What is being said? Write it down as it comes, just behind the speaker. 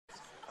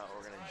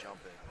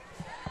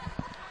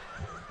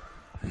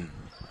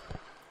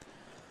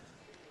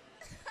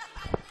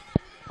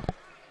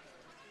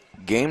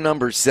Game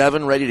number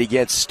 7 ready to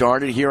get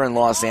started here in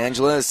Los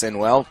Angeles, and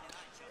well,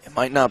 it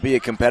might not be a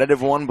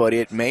competitive one, but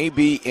it may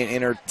be an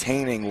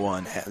entertaining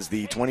one as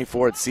the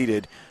 24th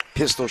seeded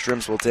Pistol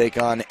Shrimps will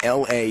take on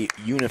LA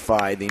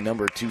Unified, the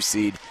number 2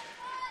 seed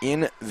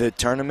in the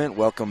tournament.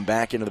 Welcome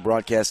back into the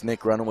broadcast.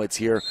 Nick Runowitz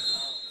here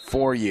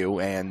for you,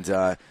 and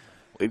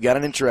we've got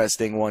an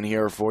interesting one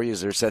here for you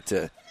as they're set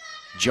to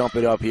jump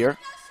it up here.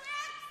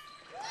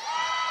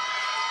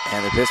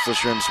 And the Pistol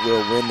Shrimps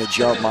will win the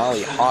jump.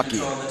 Molly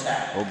Hockey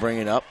will bring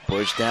it up,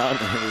 push down,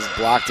 and is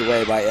blocked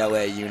away by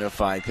LA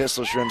Unified.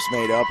 Pistol Shrimps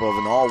made up of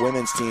an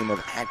all-women's team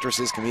of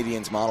actresses,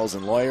 comedians, models,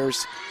 and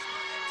lawyers.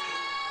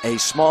 A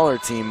smaller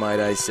team, might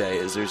I say,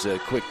 as there's a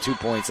quick 2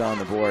 points on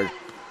the board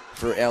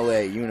for LA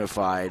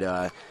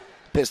Unified.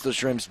 Pistol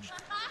Shrimps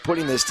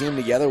putting this team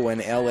together when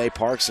LA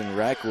Parks and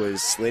Rec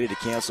was slated to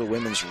cancel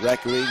Women's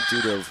Rec League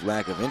due to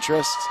lack of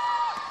interest.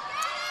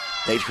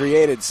 They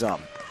created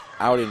some.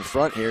 Out in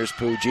front, here's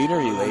Pooh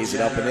Jeter. He lays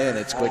it up and in.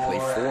 It's quickly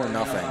 4-0.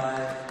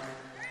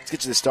 Let's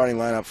get you the starting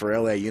lineup for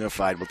LA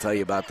Unified. We'll tell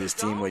you about this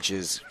team, which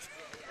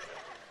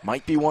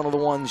might be one of the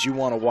ones you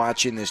want to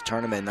watch in this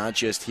tournament, not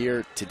just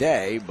here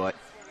today, but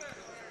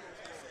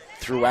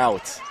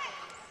throughout,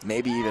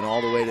 maybe even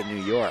all the way to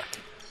New York.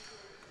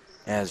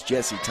 As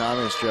Jesse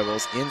Thomas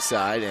dribbles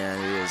inside,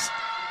 and it is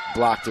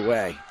blocked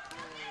away.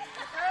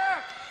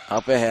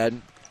 Up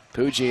ahead,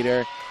 Pooh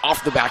Jeter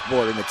off the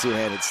backboard in the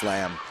two-handed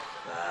slam.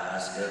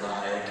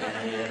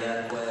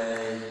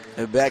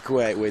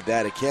 Ebekwe with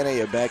that.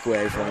 Akene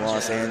Ebekwe from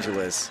Los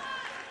Angeles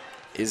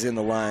is in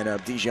the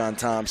lineup. Dijon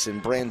Thompson,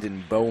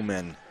 Brandon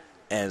Bowman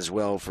as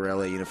well for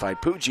LA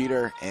Unified. Pooh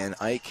Jeter and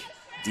Ike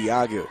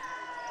Diagu.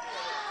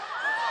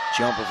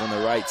 Jumper from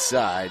the right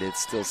side.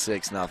 It's still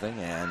 6-0.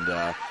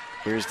 And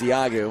here's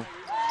Diagu.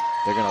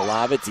 They're going to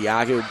lob it.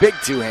 Diagu, big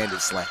two-handed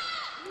slam.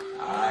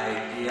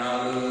 Ike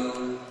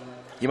Diagu.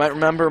 You might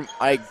remember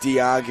Ike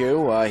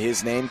Diagu.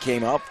 His name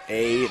came up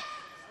a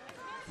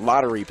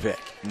lottery pick,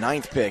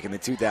 9th pick in the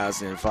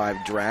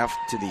 2005 draft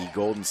to the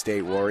Golden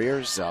State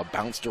Warriors.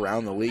 Bounced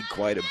around the league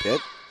quite a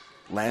bit.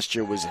 Last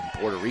year was in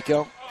Puerto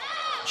Rico.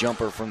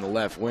 Jumper from the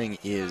left wing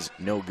is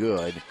no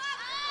good.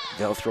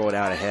 They'll throw it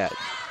out ahead.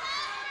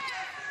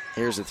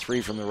 Here's a 3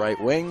 from the right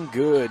wing.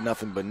 Good,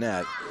 nothing but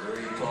net.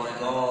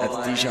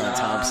 That's Dijon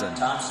Thompson.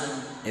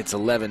 It's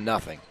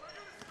 11-0.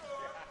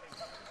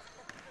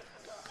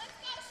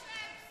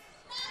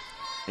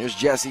 Here's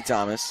Jesse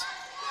Thomas.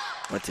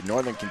 Went to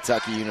Northern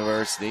Kentucky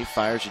University,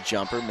 fires a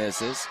jumper,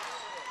 misses.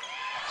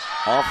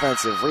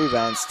 Offensive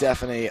rebound,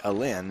 Stephanie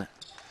Alin.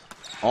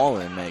 All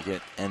in make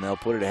it, and they'll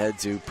put it ahead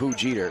to Pooh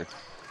Jeter,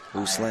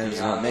 who slams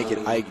it home. Make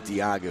it Ike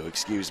Diagu,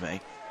 excuse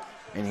me.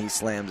 And he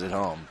slams it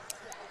home.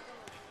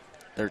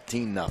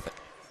 13-0.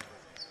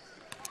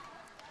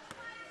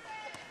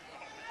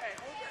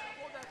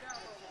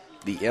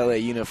 The LA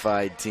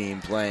Unified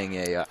team playing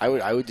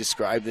I would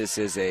describe this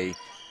as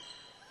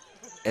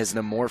an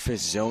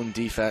amorphous zone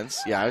defense.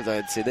 Yeah,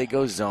 I'd say they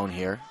go zone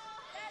here.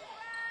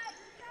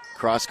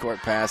 Cross-court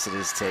pass, it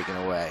is taken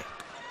away.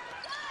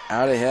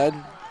 Out ahead.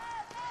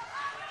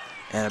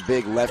 And a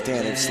big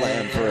left-handed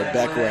slam for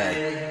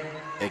Ebekwe.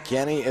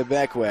 Akene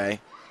Ebekwe.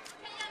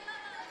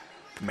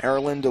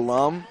 Maryland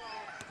alum.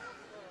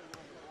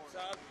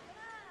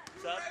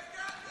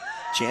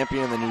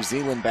 Champion of the New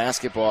Zealand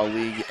Basketball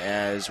League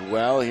as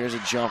well. Here's a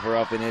jumper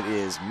up, and it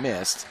is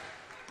missed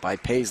by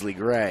Paisley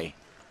Gray.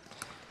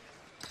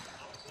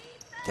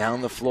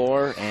 Down the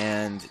floor,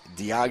 and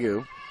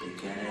Diagu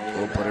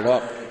will put it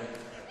up.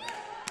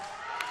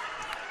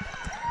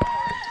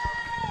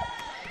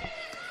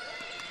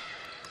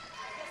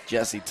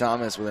 Jesse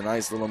Thomas with a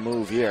nice little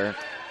move here.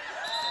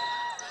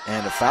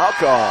 And a foul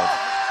called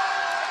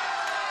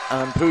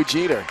on Pooh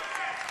Jeter.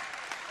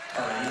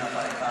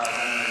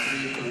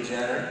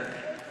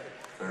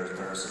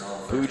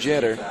 Pooh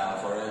Jeter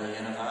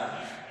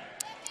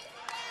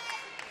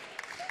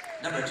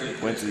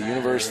went to the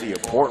University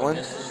of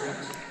Portland.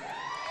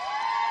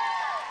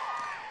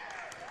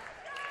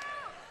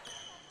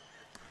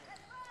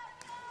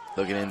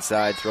 Looking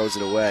inside, throws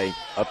it away.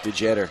 Up to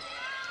Jeter.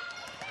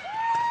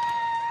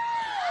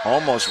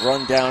 Almost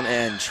run down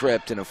and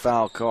tripped, and a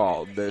foul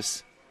called.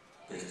 This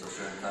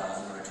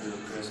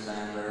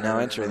now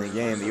entering the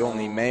game, the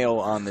only male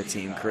on the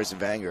team, Chris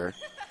Vanger,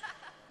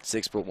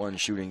 6'1"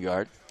 shooting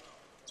guard.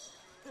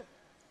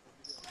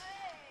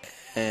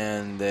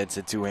 And it's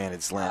a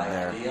two-handed slam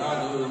there.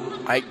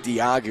 Ike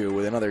Diagu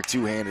with another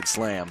two-handed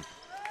slam.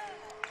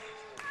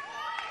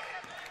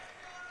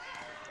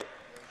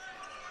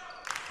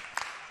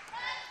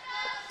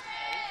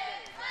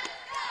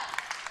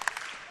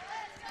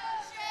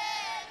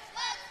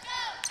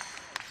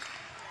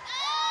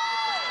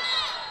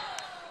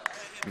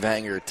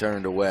 Vanger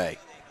turned away.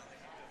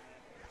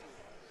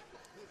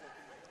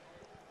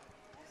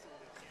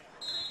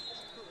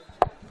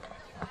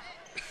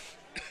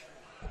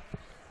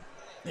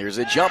 Here's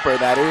a jumper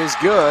that is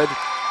good.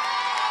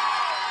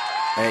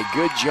 A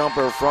good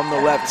jumper from the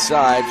left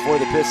side for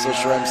the Pistol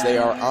Shrimps. They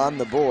are on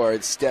the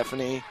board.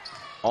 Stephanie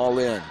all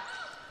in.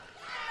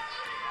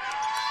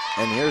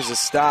 And here's a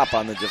stop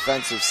on the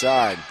defensive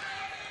side.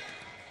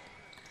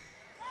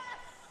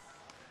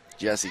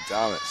 Jessie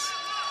Thomas.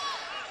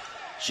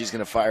 She's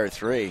going to fire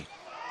three.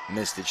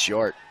 Missed it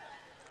short.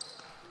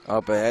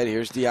 Up ahead,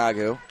 here's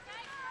Diago.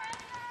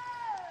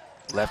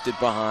 Left it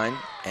behind,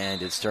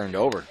 and it's turned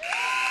over.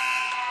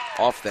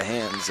 Off the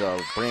hands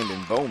of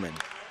Brandon Bowman,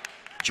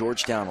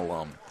 Georgetown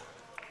alum.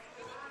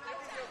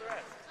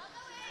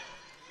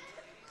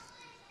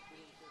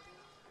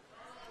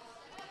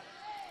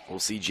 We'll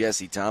see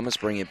Jessie Thomas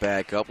bring it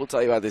back up. We'll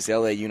tell you about this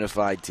LA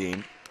Unified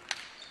team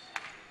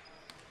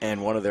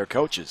and one of their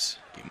coaches.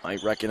 You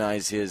might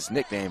recognize his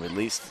nickname at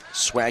least,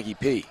 Swaggy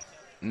P,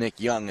 Nick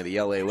Young of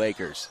the LA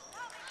Lakers.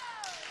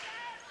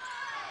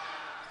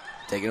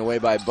 Taken away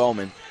by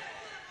Bowman.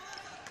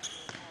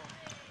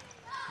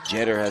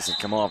 Jeter hasn't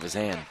come off his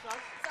hand.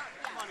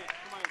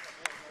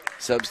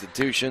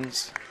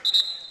 Substitutions,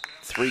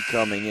 three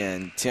coming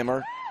in.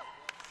 Timmer,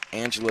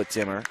 Angela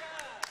Timmer,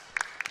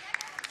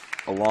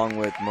 along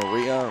with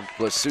Maria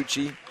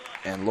Blasucci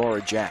and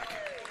Laura Jack.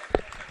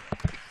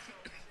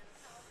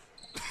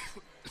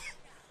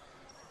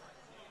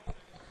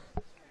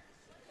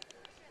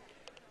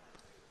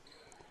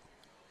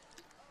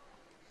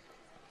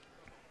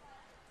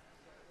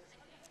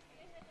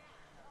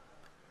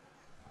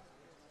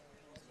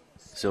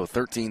 So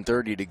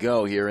 13:30 to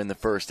go here in the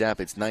first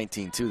half. It's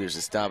 19-2. There's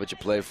a stoppage of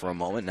play for a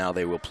moment. Now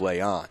they will play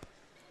on.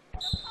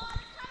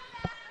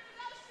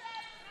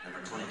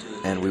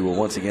 And we will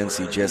once again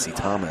see Jessie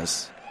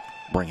Thomas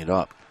bring it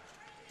up.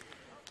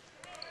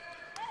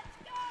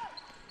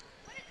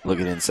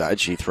 Looking inside,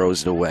 she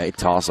throws it away.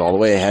 Toss all the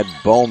way ahead.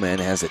 Bowman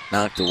has it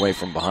knocked away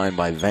from behind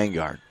by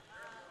Vanguard.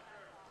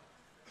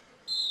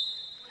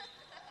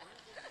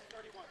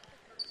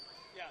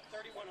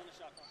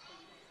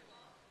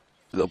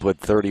 They'll put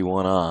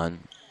 31 on.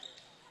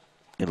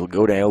 It'll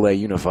go to LA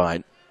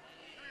Unified.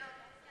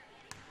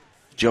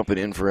 Jumping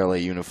in for LA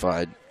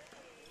Unified.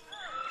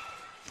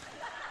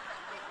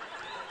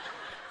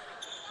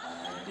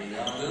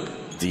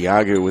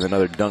 Diago with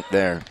another dunk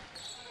there.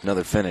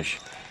 Another finish.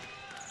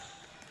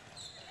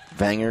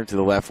 Vanger to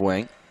the left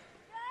wing.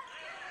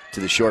 To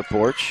the short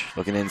porch.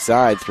 Looking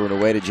inside. Threw it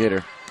away to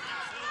Jitter.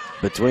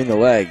 Between the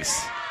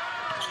legs.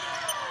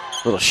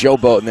 Little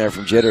showboat in there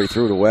from Jitter. He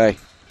threw it away.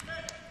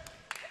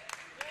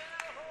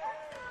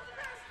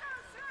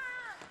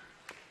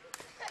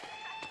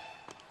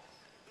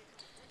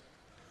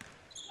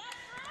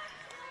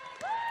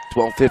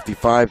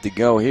 .55 to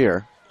go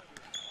here.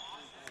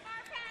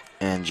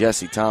 And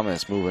Jessie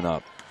Thomas moving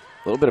up.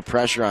 A little bit of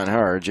pressure on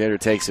her. Jader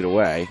takes it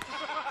away.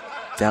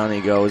 Down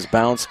he goes.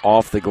 Bounce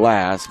off the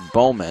glass.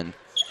 Bowman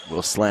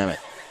will slam it.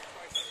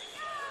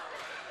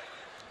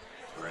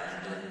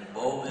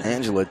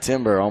 Angela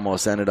Timber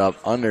almost ended up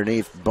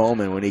underneath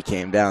Bowman when he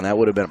came down. That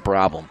would have been a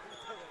problem.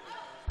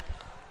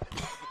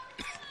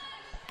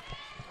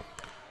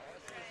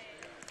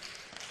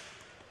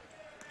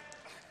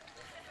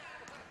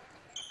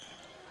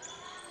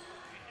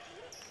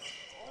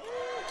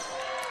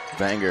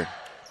 Vanger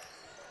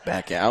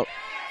back out.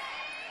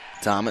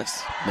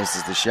 Thomas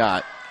misses the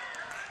shot.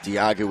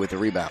 Diago with the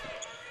rebound.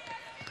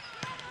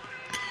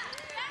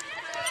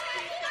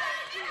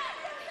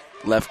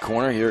 Left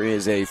corner, here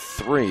is a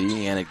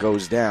three, and it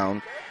goes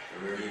down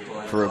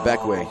for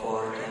Abekwe.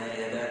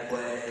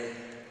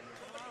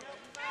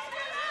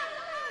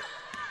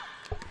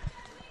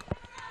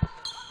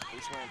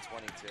 Who's wearing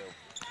 22?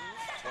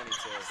 22.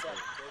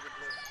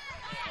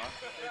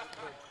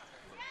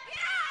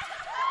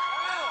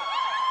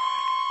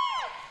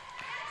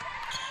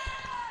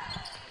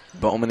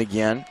 Bowman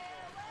again.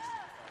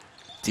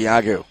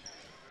 Diago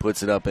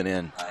puts it up and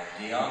in.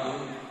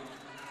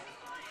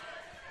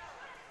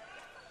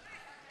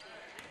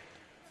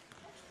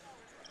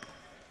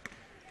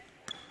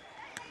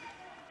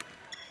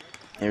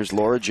 Here's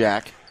Laura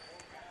Jack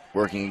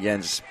working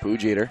against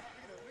Pujeter.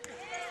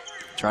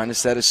 Trying to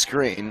set a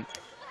screen.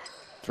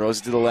 Throws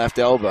it to the left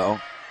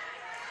elbow.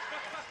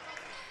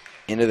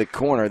 Into the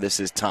corner. This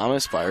is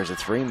Thomas. Fires a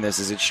three.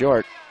 Misses it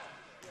short.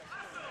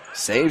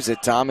 Saves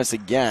it, Thomas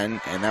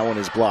again, and that one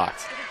is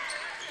blocked.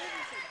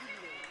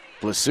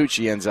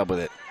 Blasucci ends up with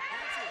it.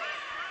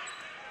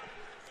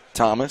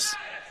 Thomas.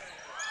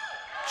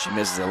 She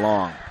misses it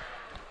long.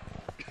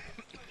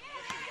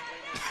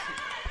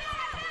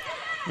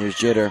 Here's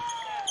Jitter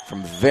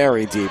from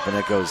very deep, and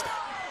it goes.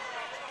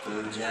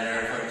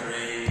 Jitter for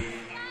three.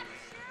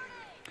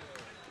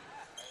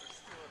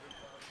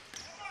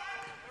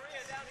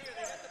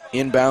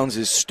 Inbounds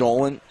is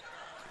stolen.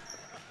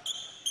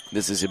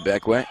 This is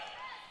Ibekwe.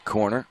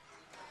 Corner.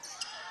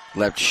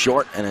 Left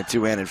short, and a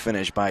two-handed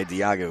finish by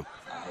Diago.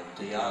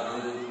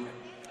 Diago.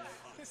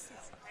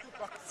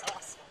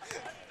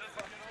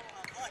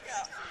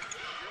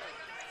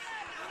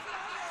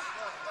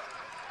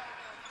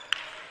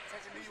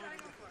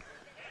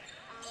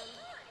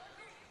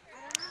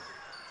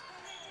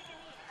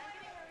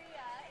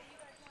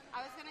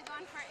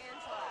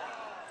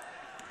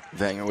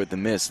 Vanger with the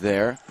miss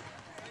there.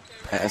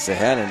 Pass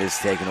ahead and it's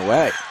taken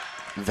away.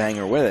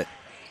 Vanger with it.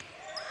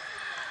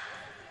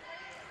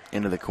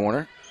 Into the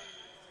corner.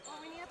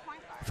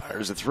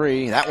 Fires a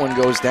three. That one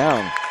goes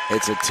down.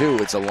 It's a two.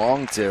 It's a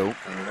long two.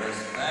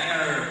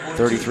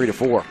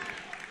 33-4.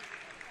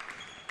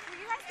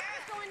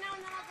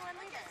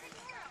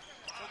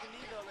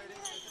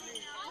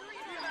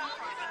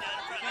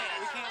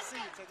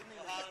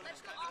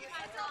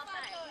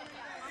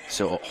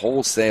 So a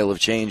wholesale of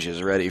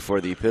changes ready for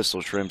the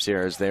Pistol Shrimps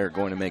here as they're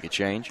going to make a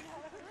change.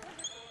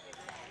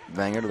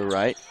 Vanger to the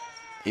right.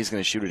 He's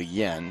going to shoot it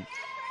again.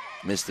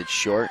 Missed it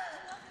short.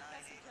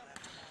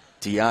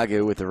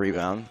 Diago with the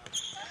rebound.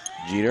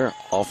 Jeter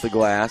off the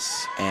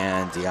glass,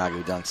 and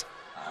Diago dunks.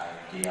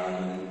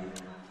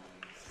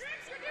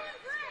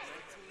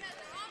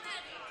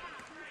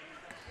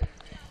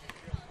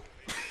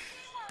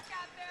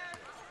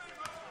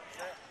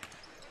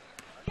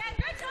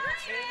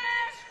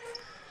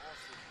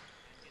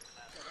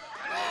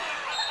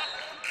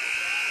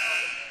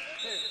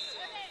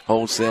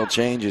 Wholesale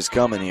change is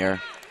coming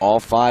here. All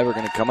five are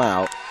going to come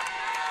out.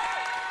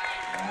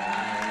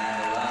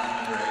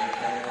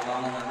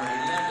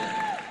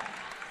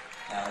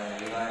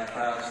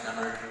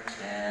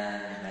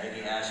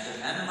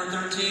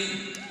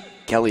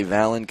 Kelly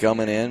Vallon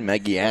coming in,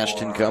 Maggie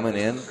Ashton coming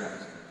in.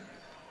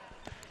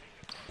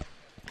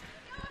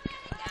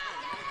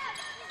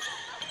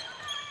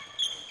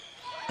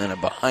 And a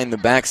behind the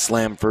back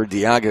slam for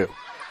Diago.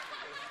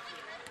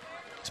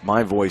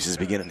 My voice is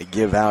beginning to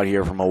give out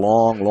here from a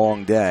long,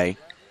 long day.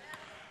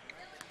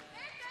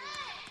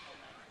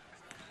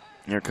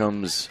 Here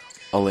comes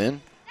Alin.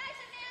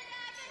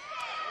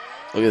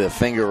 Look at the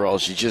finger roll.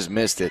 She just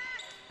missed it.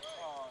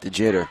 The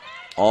Jitter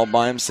all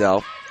by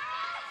himself.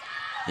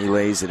 He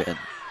lays it in.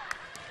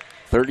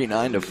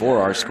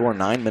 39-4 our score,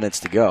 9 minutes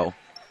to go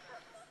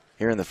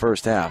here in the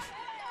first half.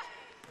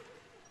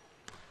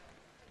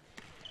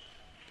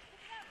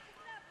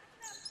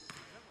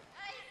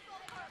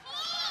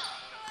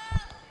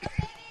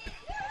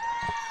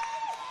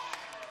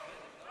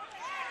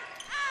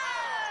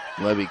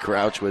 Levy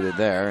Crouch with it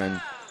there,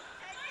 and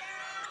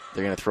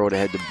they're going to throw it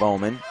ahead to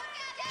Bowman.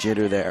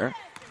 Jitter there.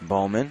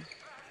 Bowman.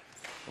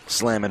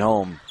 Slam it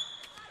home.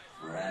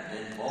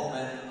 Brandon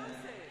Bowman.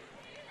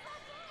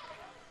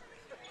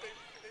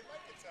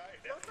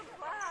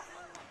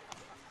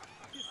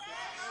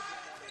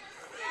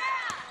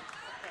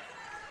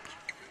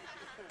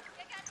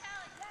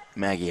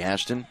 Maggie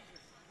Ashton.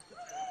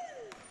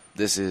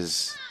 This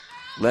is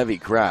Levy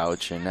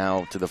Crouch, and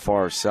now to the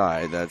far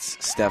side,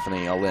 that's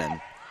Stephanie Alin.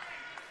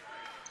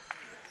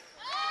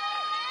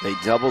 They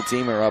double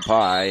team her up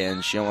high,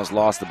 and she almost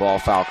lost the ball.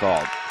 Foul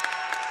called.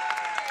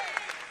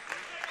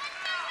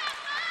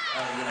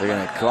 They're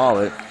going to call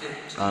it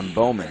on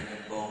Bowman.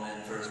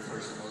 Bowman, first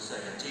personal,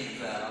 second team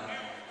foul.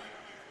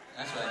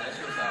 That's right, that's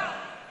your foul.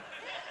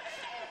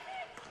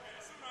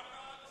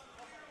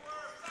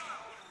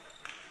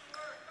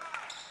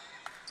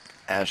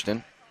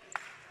 Ashton.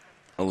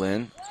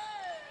 Alin.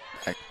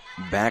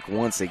 Back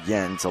once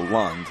again to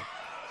Lund.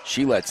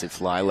 She lets it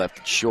fly, left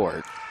it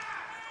short.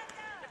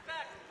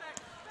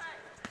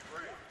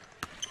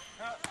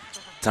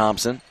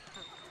 Thompson.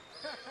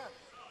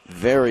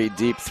 Very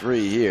deep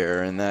three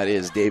here, and that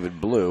is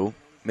David Blue.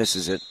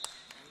 Misses it.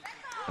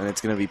 And it's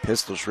going to be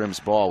Pistol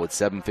Shrimp's ball with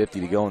 7:50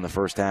 to go in the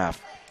first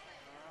half.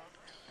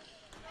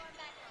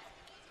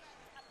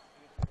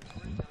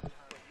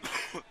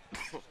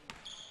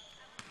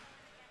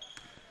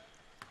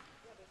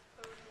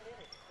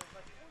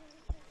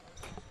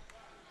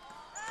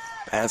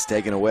 Pass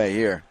taken away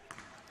here.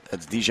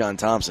 That's Dijon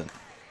Thompson.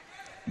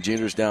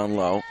 Jeter's down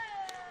low.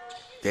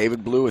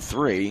 David Blue with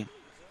three.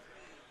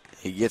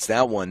 He gets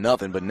that one,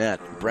 nothing but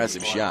net.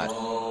 Impressive shot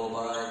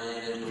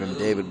from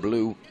David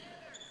Blue.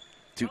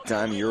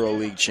 Two-time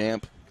EuroLeague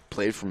champ.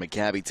 Played for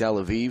Maccabi Tel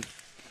Aviv.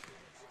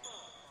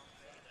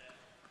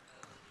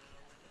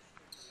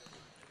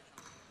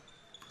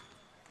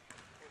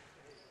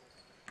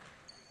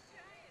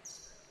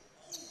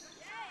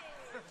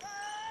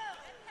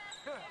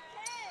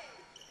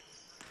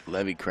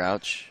 Levy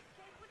Crouch,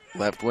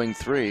 left wing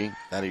three.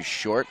 That is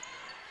short.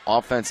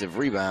 Offensive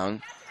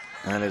rebound,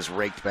 and that is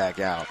raked back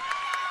out.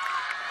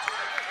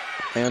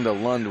 And a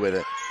Lund with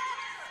it.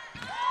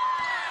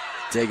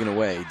 Taken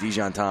away,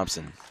 Dijon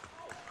Thompson.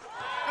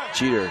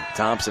 Jeter,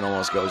 Thompson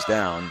almost goes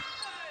down.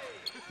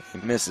 He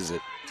misses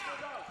it.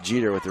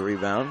 Jeter with the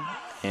rebound,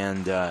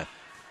 and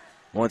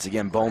once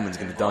again, Bowman's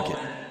going to dunk it.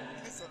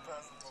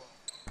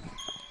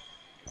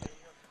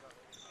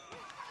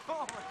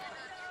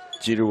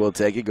 Jeter will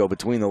take it, go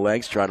between the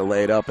legs, try to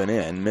lay it up and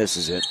in,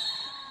 misses it.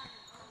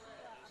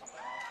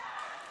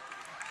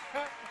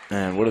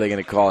 And what are they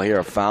going to call here?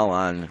 A foul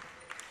on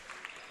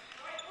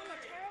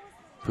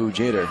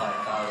Pujeter.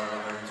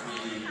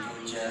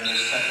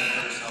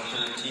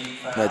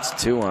 That's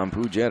two on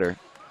Pujeter.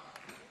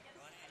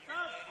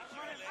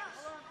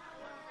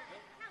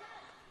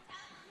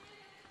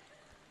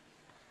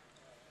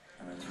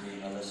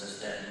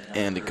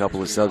 And a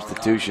couple of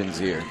substitutions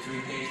here.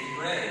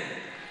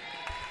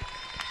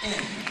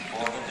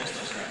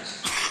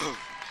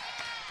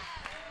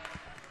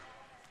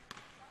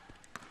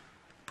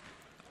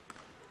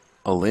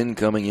 Alin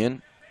coming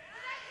in.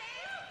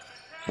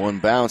 One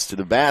bounce to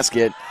the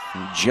basket.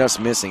 Just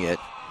missing it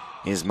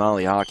is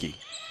Molly Hockey.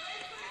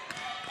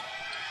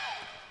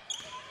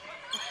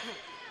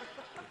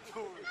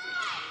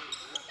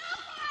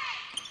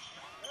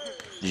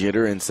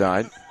 Jitter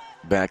inside.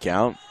 Back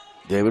out.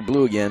 David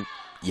Blue again.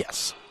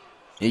 Yes.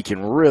 He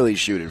can really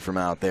shoot it from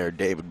out there,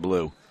 David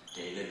Blue.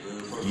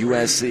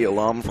 USC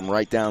alum from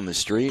right down the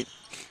street.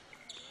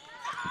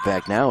 In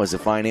fact, now is a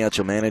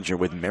financial manager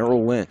with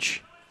Merrill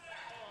Lynch.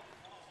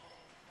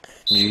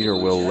 Jeter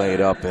will lay it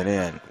up and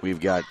in.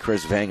 We've got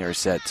Chris Vanger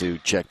set to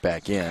check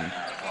back in.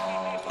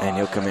 And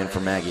he'll come in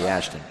for Maggie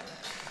Ashton.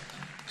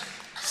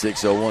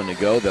 6:01 to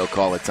go. They'll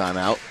call a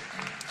timeout.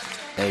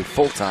 A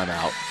full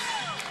timeout.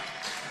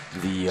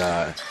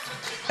 The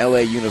LA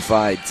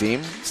Unified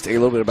team. Let's take a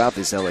little bit about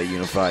this LA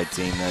Unified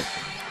team that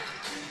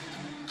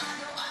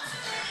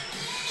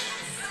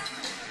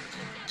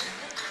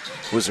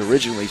was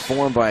originally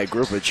formed by a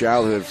group of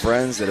childhood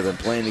friends that have been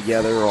playing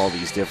together all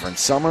these different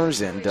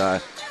summers. And,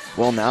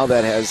 well, now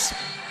that has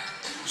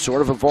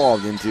sort of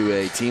evolved into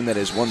a team that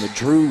has won the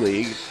Drew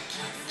League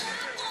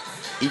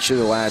each of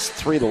the last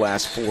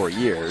 4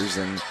 years.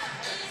 And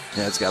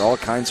it's got all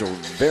kinds of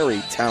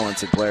very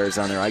talented players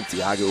on there. Ike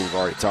Tiago, we've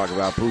already talked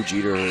about. Pooh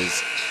Jeter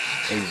is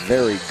a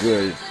very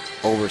good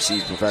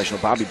overseas professional.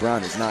 Bobby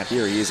Brown is not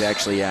here. He is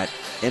actually at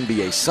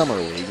NBA Summer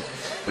League.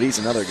 But he's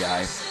another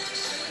guy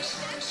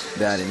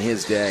that in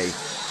his day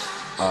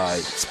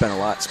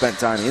spent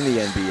time in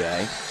the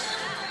NBA.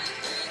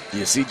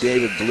 You see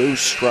David Blue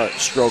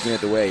stroking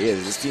it the way he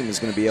is. This team is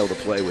going to be able to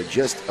play with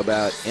just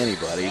about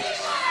anybody.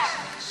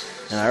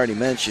 And I already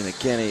mentioned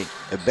Ekene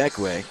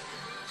Ebekwe,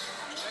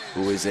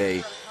 who is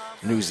a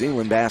New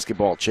Zealand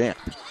basketball champ.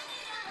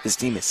 This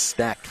team is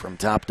stacked from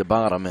top to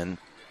bottom, and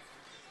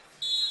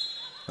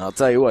I'll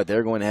tell you what,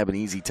 they're going to have an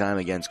easy time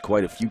against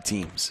quite a few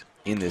teams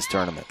in this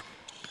tournament.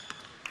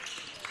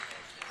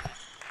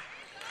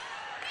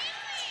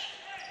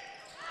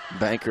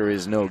 Banker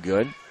is no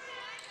good.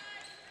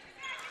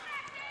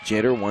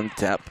 Jeter, one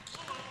tap.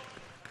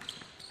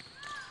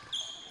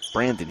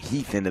 Brandon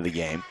Heath into the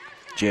game.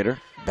 Jeter,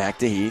 back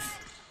to Heath.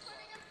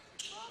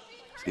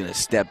 He's going to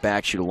step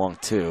back, shoot a long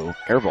two.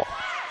 Air ball.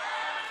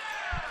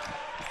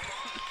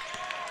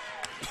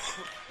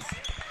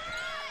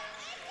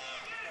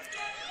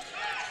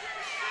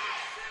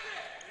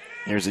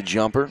 Here's a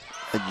jumper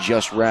that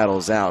just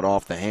rattles out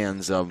off the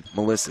hands of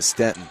Melissa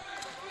Stetton.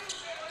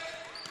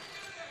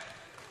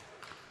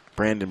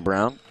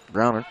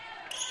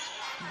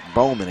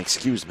 Bowman,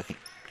 excuse me.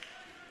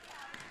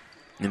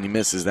 And he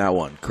misses that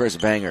one. Chris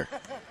Vanger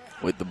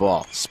with the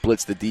ball.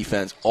 Splits the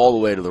defense all the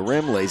way to the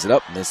rim, lays it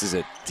up, misses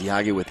it.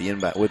 Tiagi with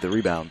the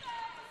rebound.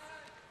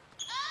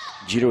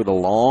 Jeter with a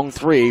long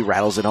three,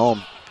 rattles it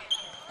home.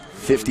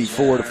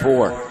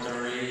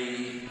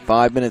 54-4.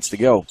 5 minutes to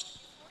go.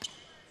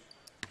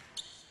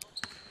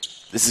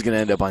 This is going to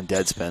end up on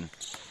Deadspin.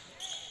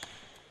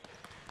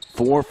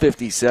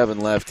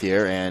 4:57 left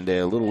here, and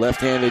a little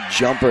left-handed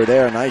jumper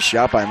there. Nice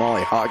shot by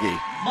Molly Hockey.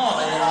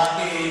 Molly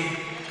Hockey.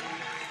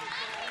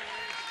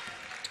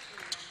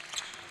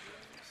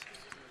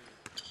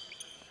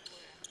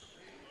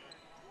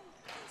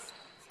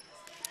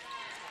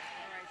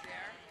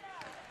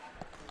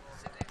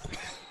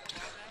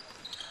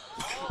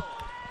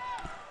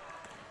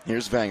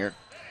 Here's Vanger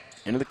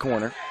into the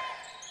corner.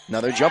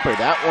 Another jumper.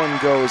 That one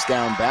goes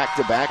down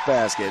back-to-back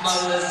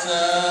baskets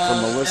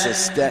from Melissa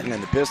Stetton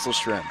and the Pistol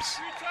Shrimps.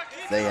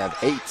 They have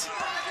 8.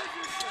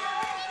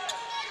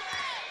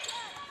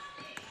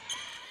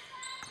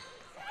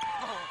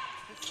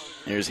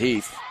 Here's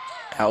Heath.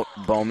 Out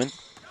Bowman.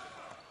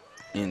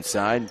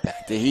 Inside.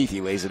 Back to Heath. He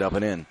lays it up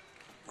and in.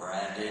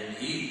 Brandon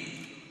Heath.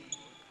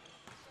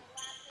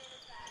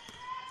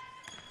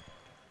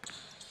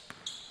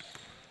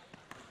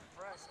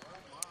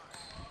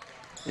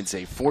 It's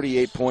a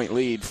 48-point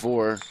lead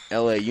for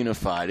LA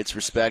Unified. It's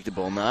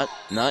respectable, not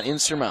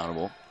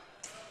insurmountable.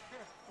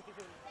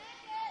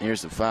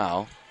 Here's the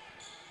foul.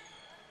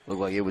 Looked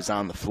like it was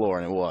on the floor,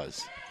 and it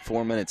was.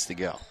 4 minutes to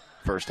go,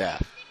 first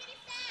half.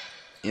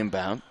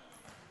 Inbound.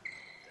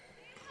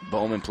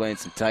 Bowman playing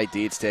some tight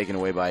D. It's taken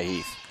away by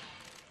Heath.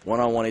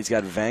 One-on-one, he's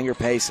got Vanger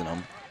pacing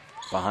him.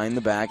 Behind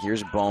the back,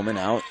 here's Bowman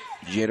out.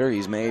 Jitter,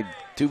 he's made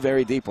 2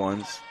 very deep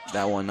ones.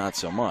 That one not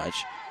so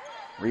much.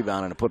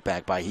 Rebound and a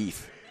putback by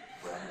Heath.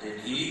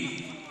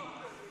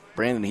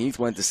 Brandon Heath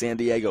went to San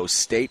Diego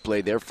State,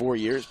 played there 4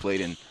 years,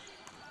 played in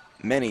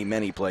many,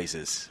 many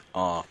places.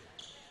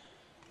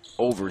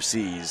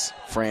 Overseas,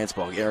 France,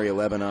 Bulgaria,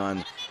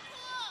 Lebanon.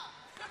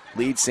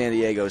 Leads San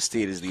Diego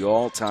State as the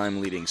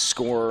all-time leading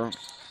scorer.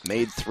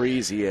 Made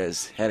threes. He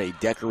has had a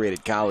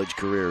decorated college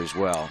career as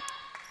well.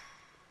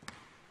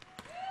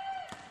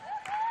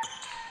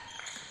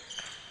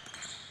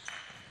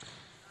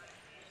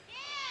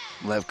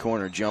 Left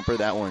corner jumper,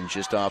 that one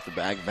just off the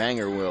back.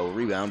 Vanger will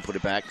rebound, put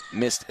it back,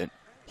 missed it.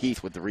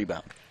 Heath with the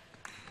rebound.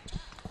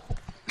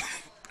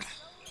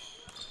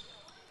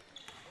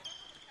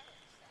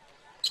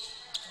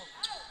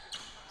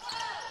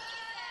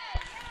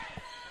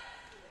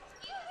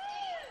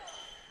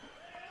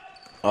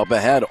 up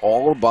ahead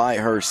all by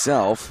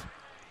herself.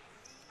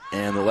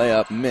 And the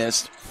layup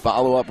missed.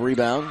 Follow-up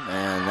rebound,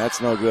 and that's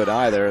no good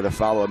either. The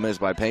follow-up missed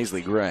by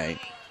Paisley Gray.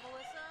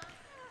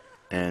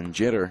 And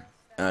Jitter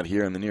out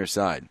here on the near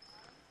side.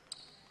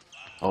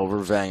 Over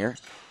Vanger.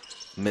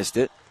 Missed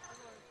it.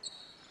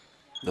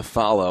 The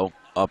follow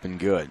up and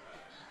good.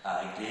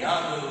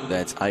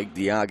 That's Ike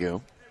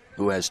Diago,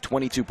 who has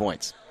 22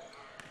 points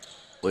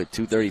with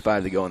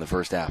 2:35 to go in the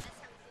first half.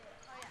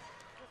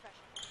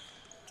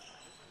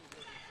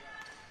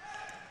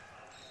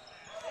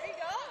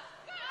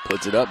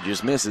 Puts it up,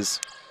 just misses.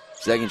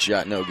 Second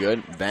shot, no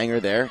good.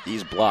 Banger there,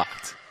 he's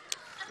blocked.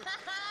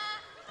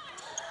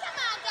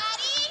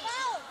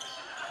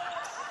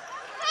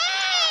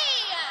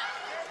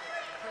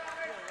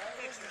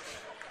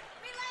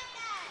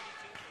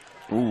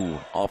 Ooh,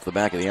 off the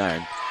back of the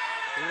iron.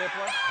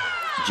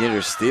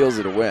 Jitter steals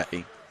it away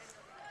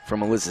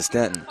from Alyssa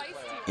Stenton.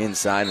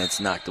 Inside, and it's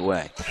knocked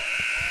away.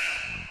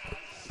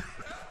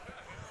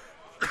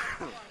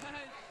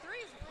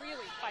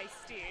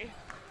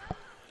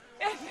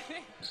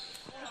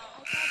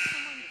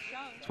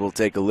 So we'll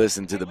take a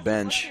listen to the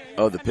bench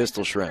of the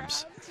Pistol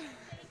Shrimps.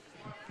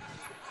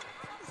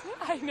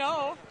 I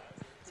know.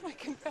 It's my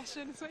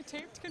confession. It's my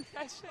taped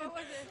confession.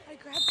 I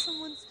grabbed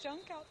someone's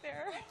junk out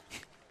there.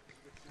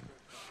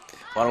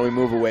 Why don't we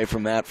move away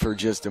from that for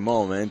just a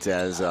moment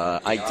as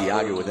Ike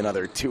Diago with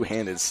another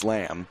two-handed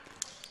slam.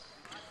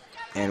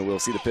 And we'll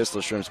see the Pistol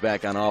Shrimps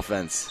back on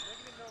offense.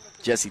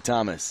 Jesse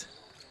Thomas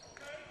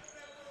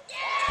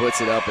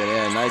puts it up and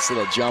in. Nice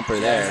little jumper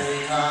there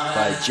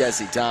by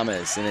Jesse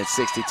Thomas. And it's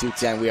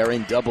 62-10. We are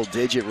in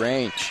double-digit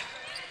range.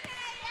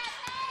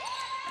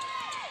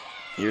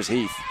 Here's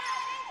Heath.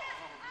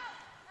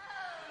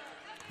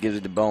 Gives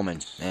it to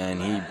Bowman,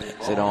 and he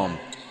bangs it home.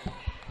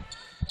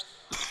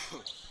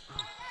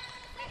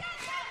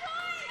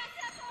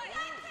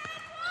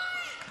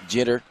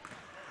 Jitter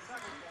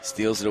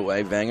steals it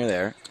away. Vanger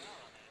there.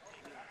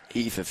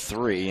 Heath a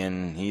three,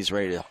 and he's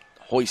ready to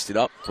hoist it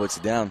up. Puts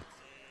it down.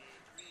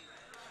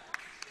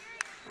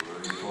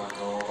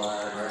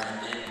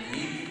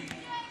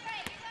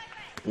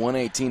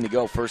 1:18 to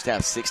go. First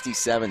half,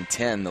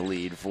 67-10 the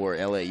lead for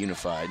LA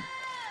Unified.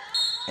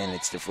 And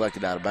it's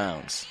deflected out of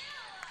bounds.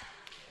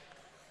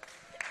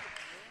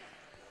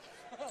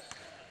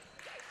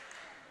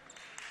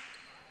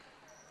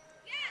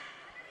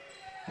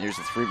 Here's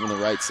a three from the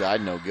right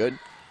side, no good.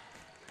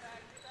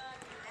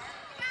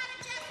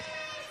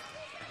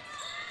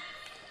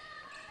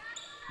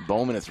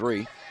 Bowman a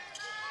three.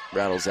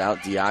 Rattles out.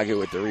 Diago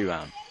with the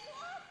rebound.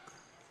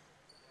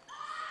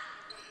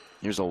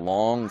 Here's a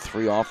long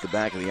three off the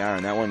back of the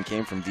iron. That one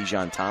came from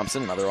Dijon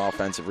Thompson. Another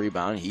offensive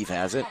rebound. Heath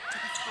has it.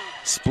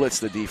 Splits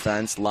the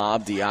defense.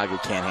 Lob.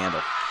 Diago can't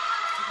handle.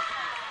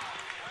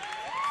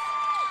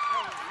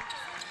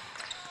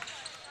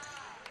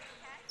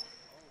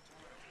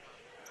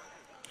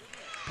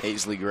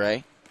 Paisley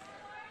Gray.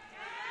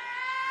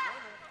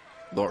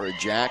 Laura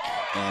Jack,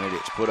 and it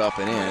is put up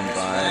and in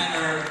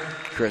by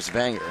Chris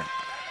Vanger.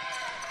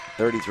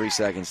 33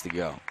 seconds to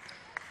go.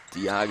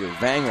 Diago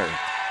Vanger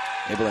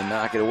able to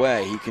knock it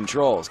away. He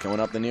controls, coming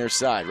up the near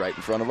side, right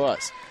in front of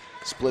us.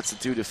 Splits the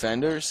two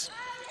defenders,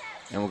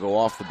 and will go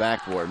off the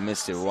backboard.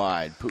 Missed it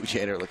wide.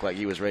 Pujader looked like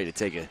he was ready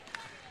to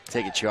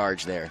take a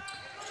charge there.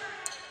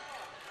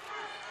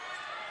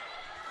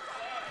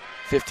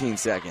 15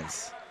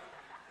 seconds.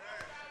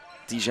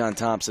 Dijon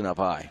Thompson up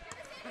high.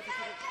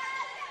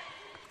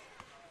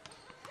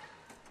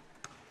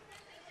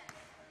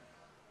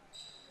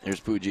 Here's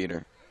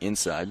Pujader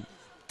inside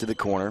to the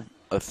corner.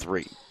 A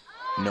three.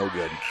 No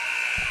good.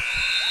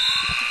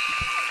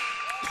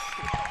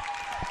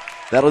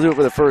 That'll do it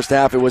for the first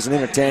half. It was an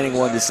entertaining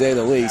one to say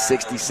the least.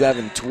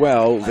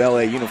 67-12. LA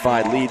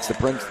Unified leads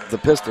the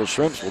Pistol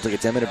Shrimps. We'll take a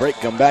 10-minute break.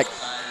 Come back.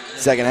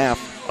 Second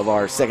half of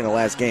our second to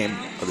last game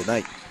of the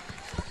night.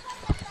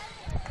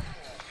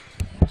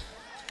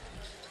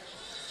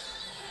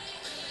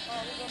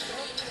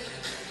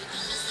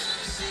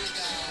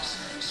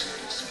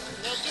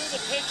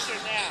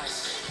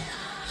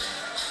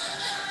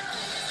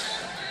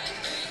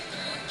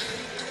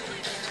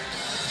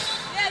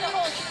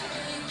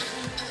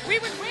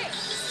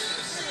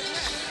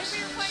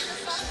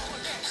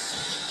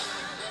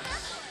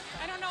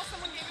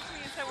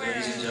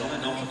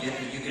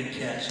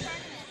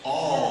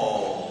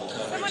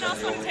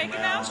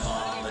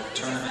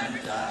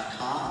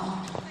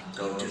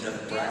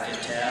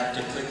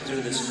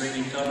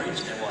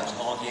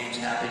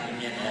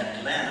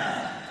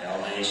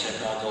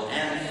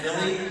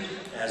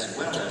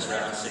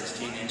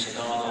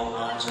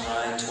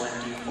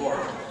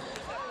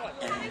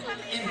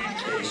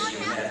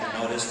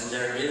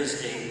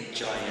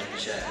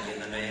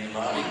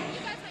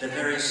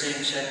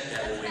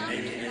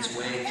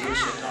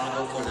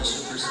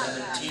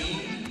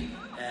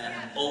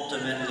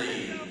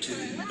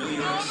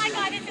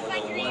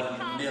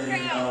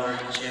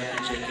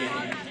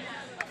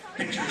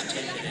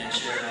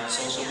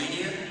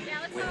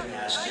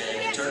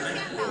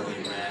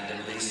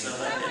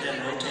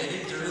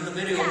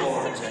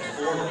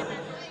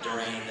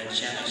 during the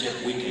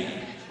championship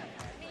weekend.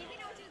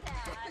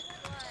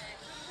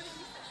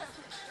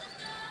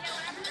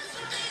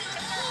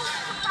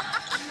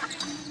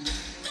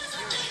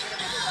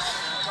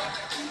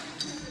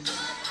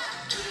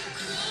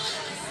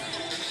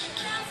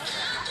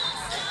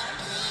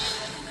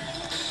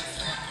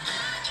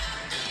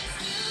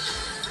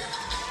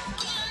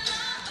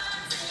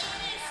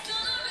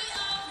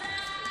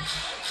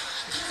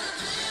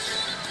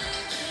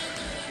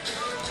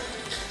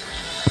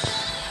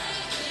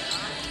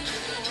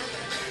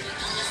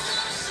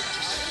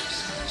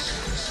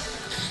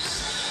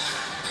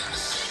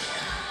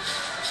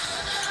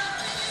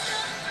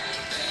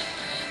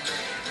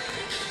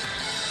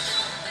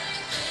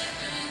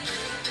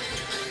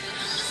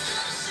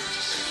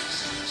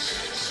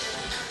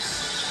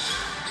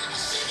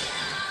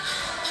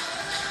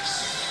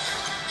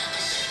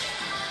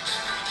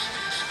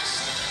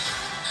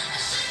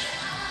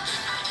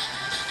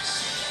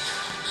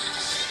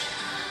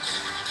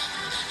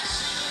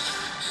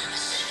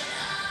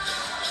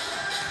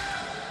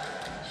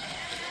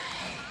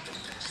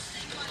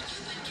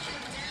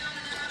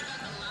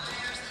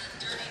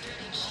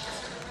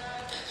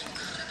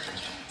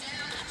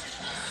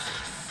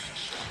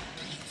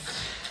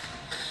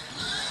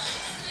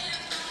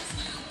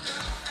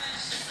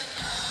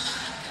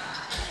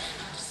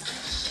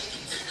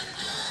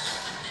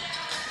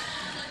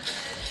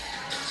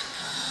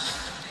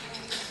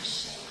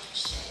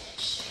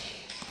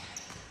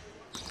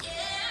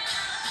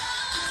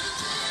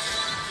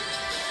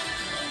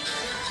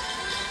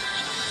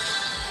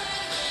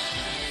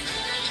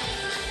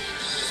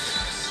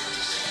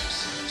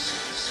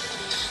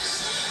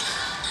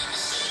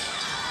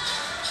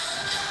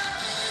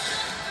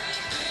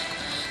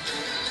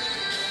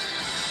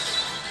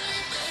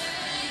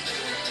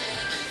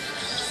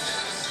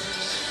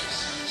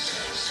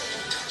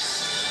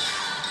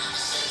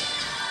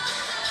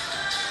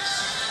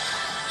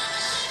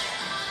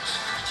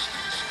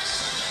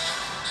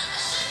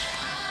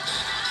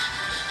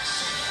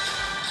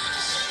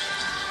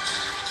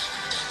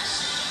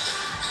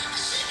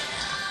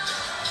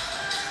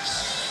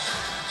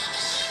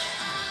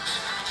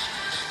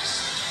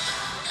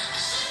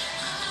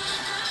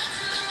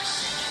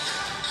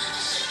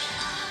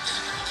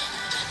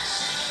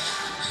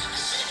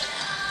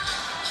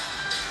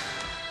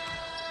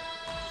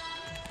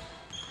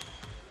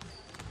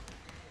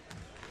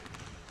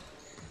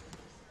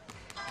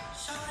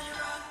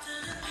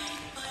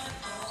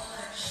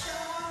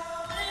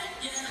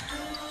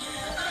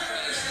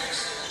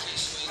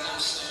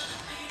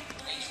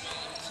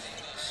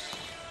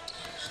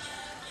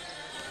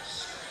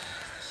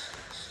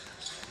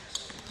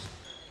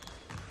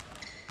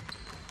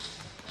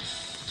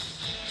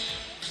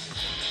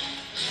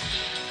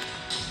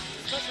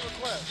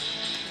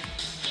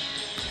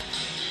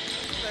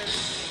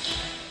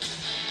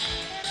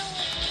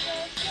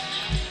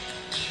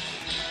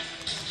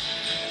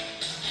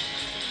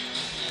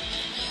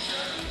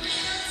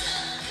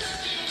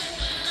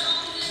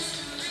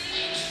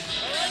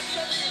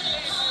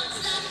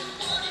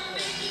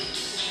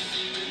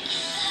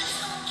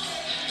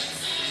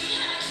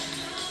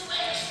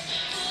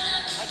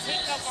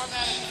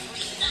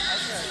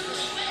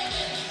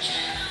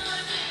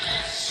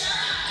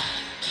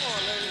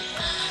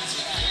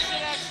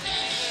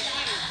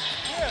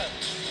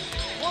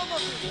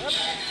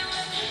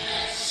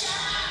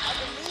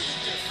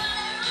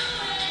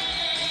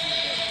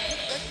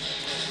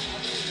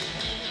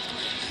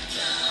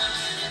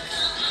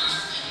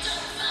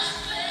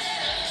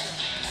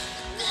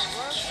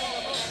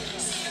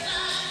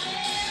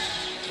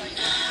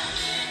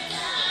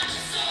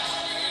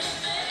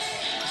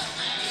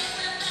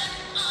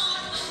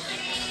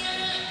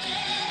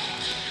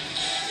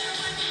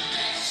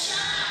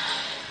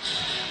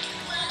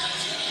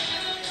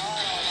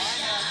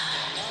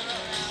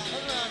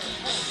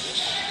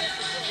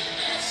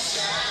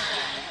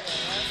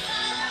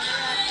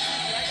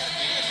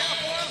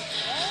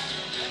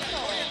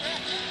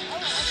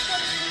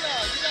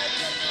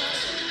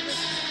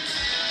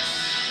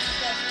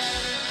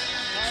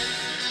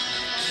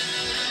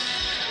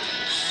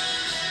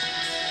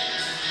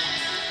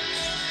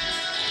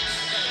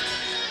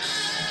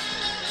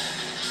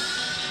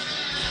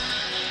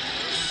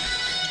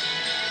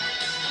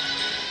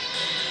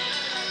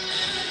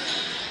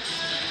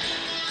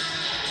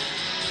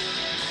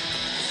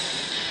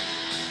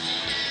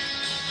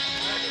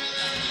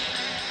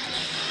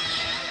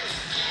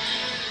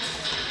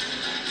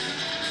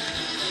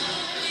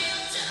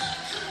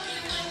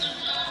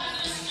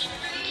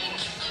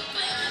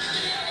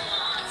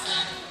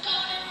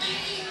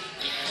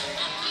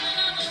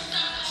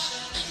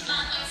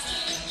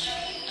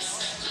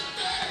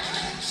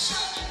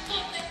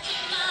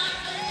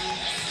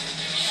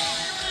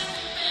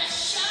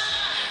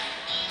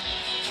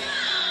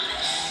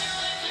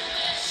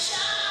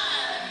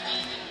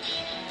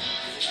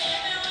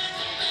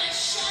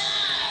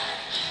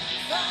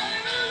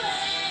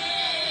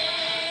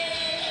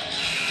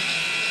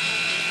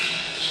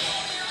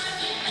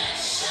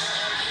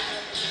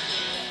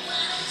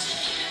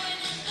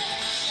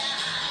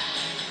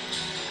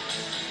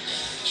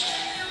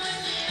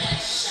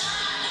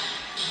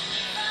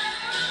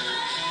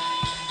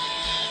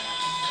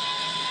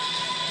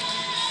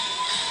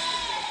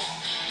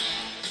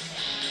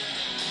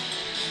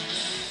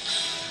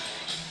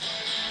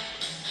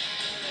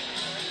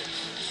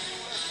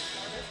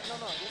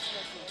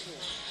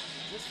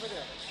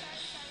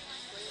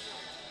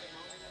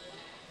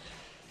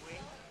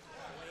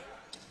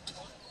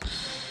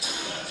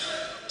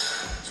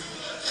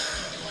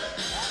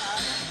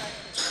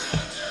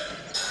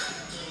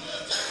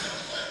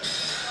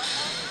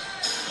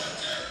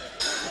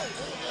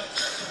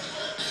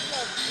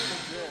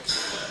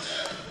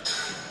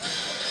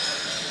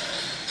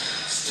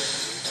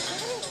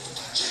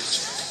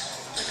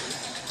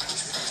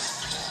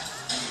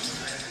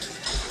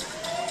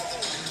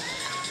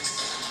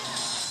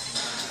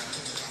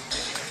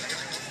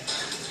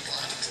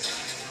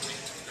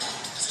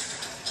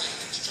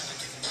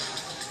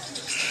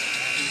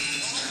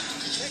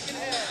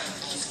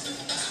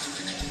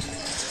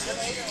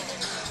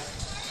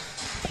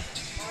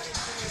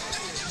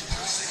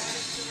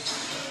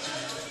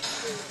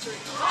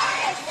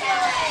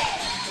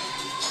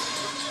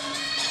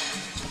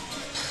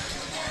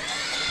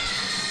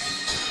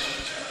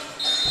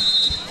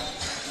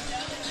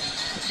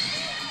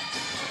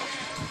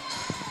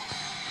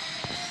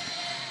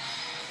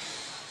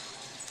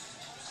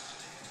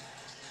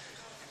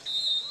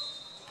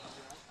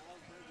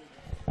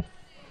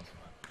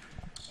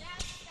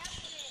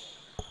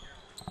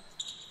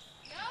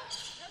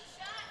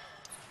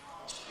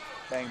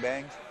 Bang,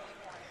 bang.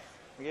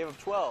 We gave him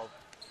 12.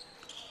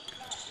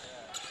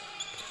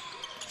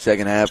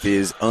 Second half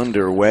is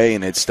underway,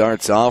 and it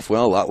starts off,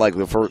 well, a lot like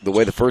the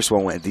way the first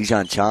one went.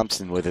 Dijon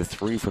Thompson with a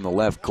 3 from the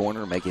left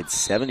corner, make it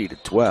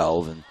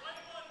 70-12. And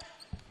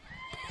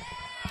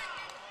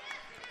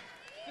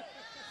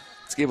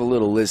let's give a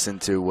little listen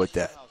to what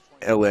that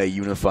LA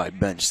Unified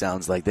bench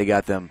sounds like. They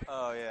got them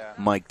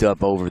mic'd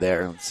up over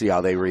there. Let's see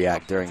how they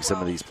react during some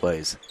of these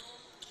plays.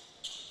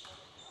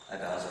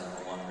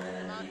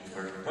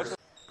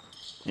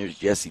 Here's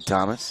Jesse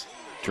Thomas.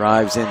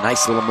 Drives in.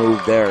 Nice little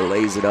move there.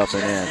 Lays it up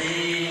and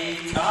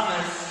in.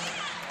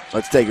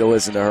 Let's take a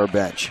listen to her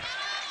bench.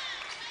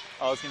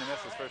 Oh, he's going to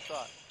miss his first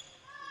shot.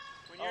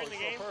 When you're in the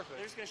game,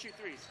 they're just going to shoot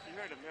threes. You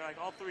heard them. They're like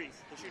all threes.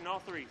 They're shooting all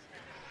threes.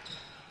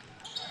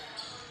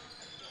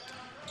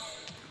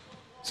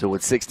 So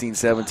with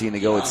 16-17 to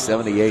go, it's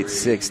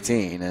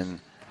 78-16. And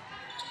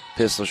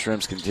Pistol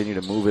Shrimps continue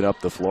to move it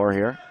up the floor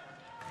here.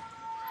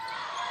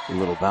 A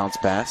little bounce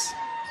pass.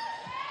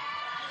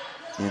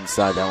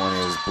 Inside, that one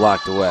is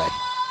blocked away.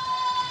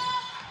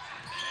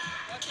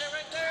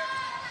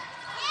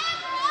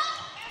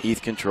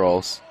 Heath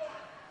controls.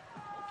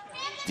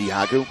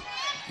 Diago,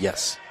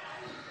 yes.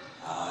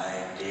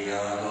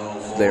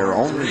 They're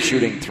only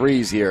shooting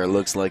threes here, it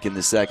looks like, in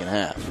the second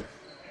half.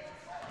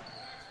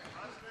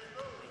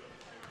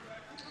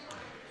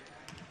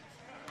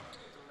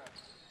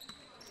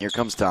 Here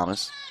comes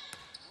Thomas.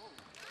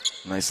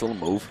 Nice little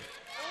move.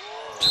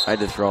 Tried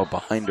to throw it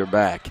behind her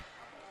back.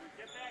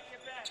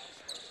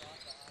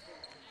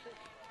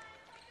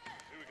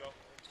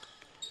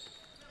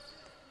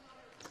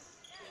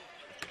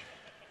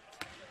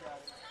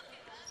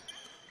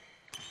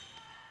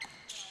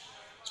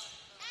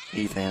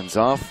 Heath hands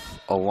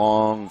off. A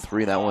long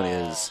 3. That one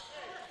is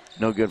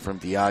no good from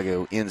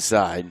Diago.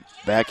 Inside.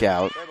 Back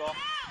out.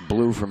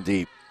 Blue from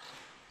deep.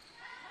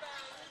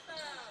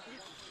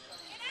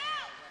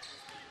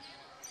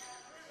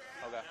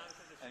 Okay.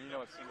 And you know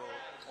what single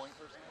point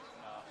person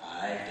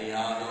is?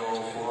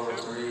 Diago for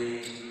 3.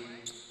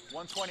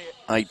 120.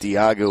 Ike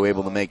Diago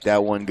able to make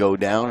that one go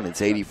down, and it's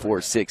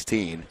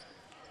 84-16.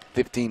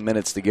 15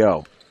 minutes to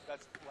go.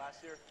 That's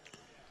last year.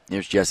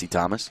 Here's Jesse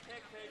Thomas.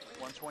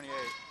 128.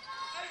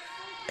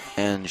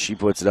 And she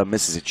puts it up,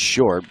 misses it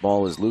short.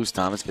 Ball is loose.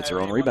 Thomas gets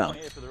her own rebound.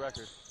 For the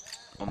record.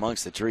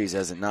 Amongst the trees,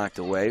 hasn't knocked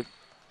away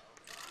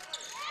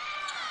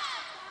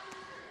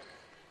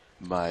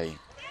by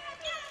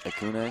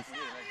Akune.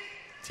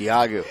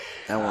 Diago,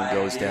 that one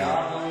goes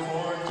down.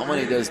 How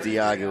many does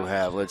Diago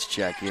have? Let's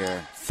check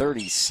here.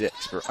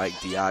 36 for Ike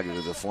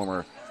Diago, the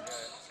former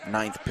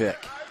 9th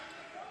pick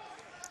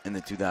in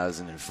the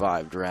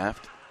 2005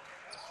 draft.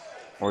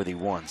 Or the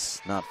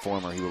once, not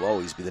former, he will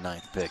always be the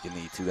 9th pick in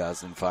the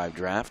 2005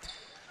 draft.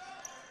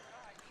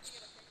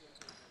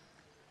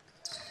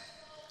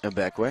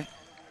 Ebekwe.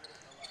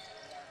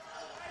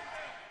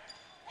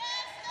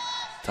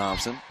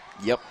 Thompson.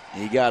 Yep,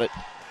 he got it.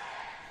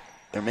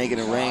 They're making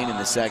it rain in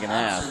the second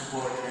half.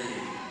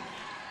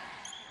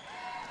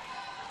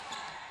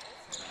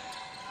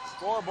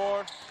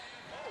 Scoreboard.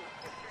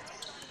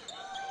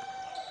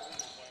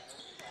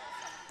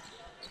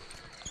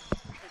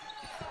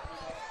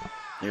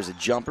 There's a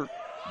jumper,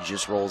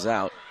 just rolls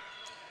out.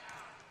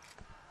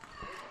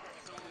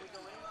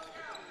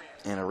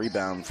 And a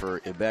rebound for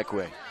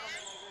Ebekwe.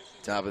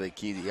 Top of the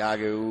key,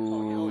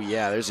 Diago.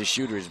 Yeah, there's a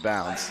shooter's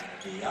bounce.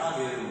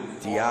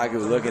 Diago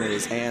looking at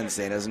his hand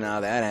saying, doesn't know how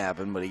that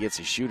happened, but he gets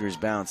a shooter's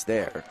bounce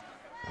there.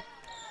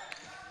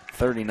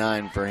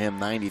 39 for him,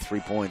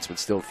 93 points, with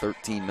still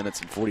 13 minutes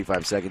and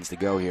 45 seconds to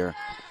go here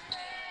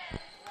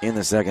in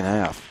the second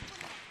half.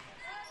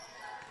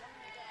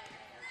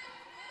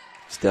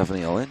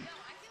 Stephanie Olin.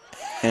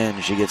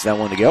 And she gets that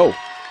one to go.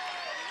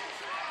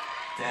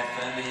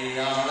 Stephanie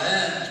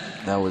Olin.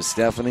 That was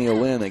Stephanie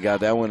Olin that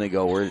got that one to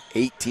go. We're at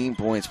 18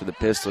 points for the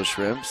Pistol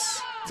Shrimps.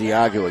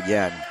 Diago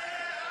again.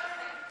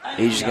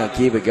 He's just going to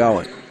keep it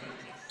going.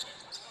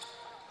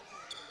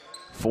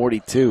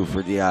 42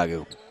 for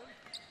Diago.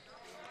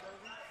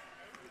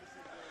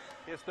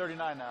 He has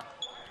 39 now.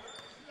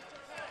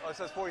 Oh, it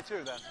says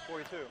 42 then.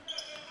 42.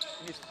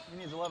 He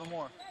needs 11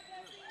 more.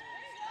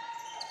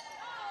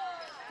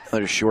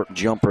 Another short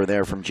jumper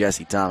there from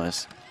Jesse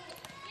Thomas.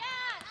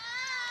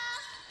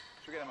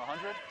 Should we get him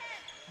 100?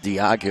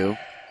 Diago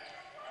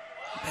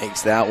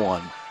makes that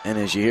one. And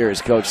as you hear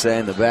his coach say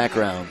in the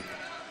background,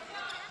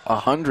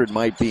 100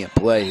 might be in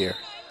play here.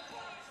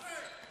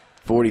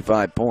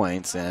 45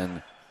 points,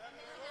 and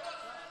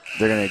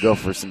they're going to go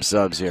for some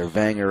subs here.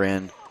 Vanger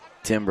in,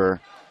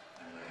 Timber,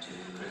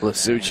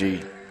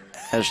 Blasucci,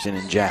 Ashton,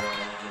 and Jack.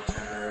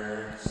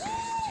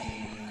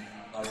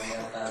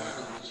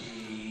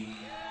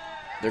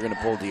 They're going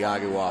to pull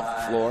Diago off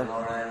the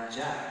floor,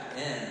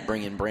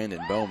 bring in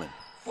Brandon Bowman.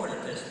 For the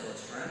Pistol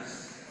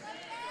Shrimps.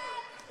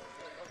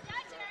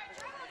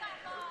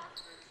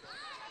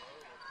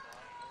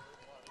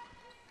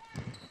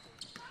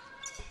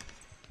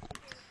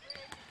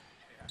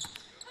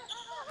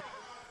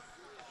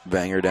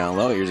 Banger down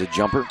low. Here's a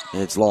jumper.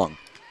 It's long.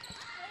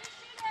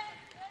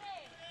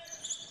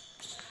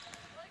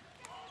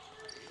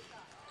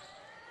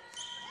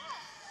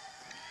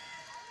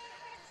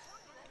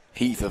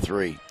 Heath a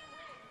three.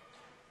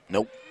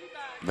 Nope.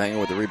 Banger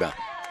with the rebound.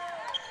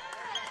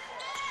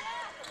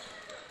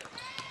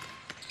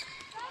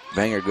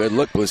 Banger good.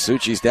 Look,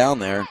 Blasucci's down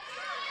there.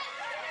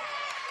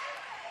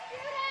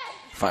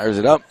 Fires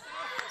it up.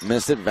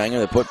 Missed it. Banger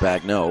the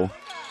putback. No.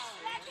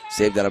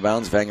 Saved out of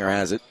bounds. Banger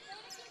has it.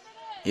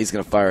 He's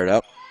going to fire it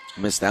up.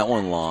 Missed that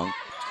one long.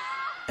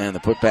 And the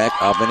putback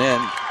up and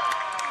in.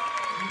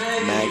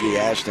 Maggie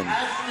Ashton.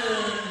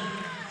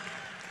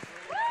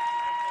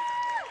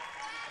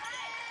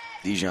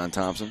 Dijon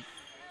Thompson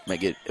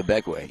might get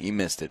Ibekwe. He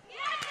missed it.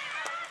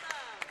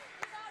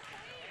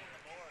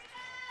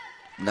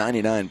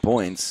 99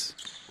 points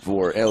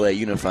for LA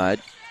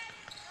Unified.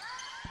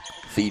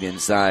 Feed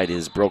inside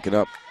is broken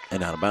up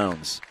and out of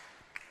bounds.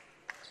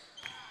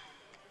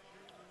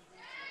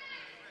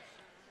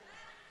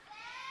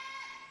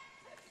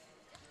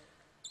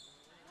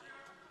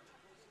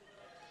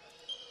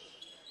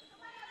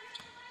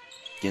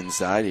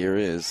 Inside, here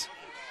is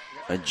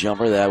a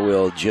jumper that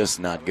will just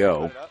not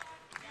go.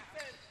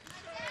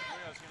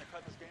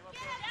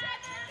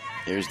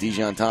 Here's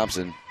Dijon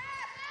Thompson.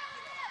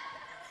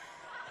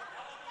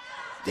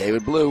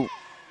 David Blue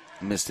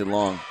missed it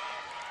long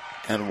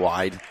and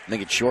wide.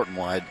 Make it short and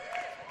wide.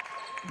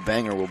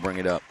 Banger will bring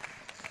it up.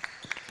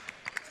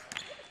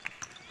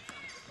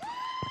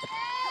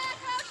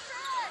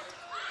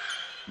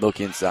 Look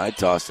inside,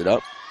 tossed it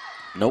up.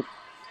 Nope.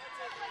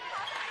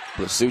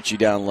 Blasucci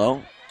down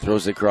low.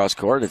 Throws it across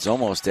court. It's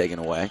almost taken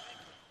away.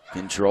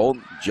 Controlled.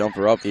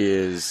 Jumper up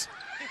is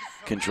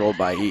controlled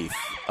by Heath.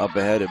 Up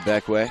ahead of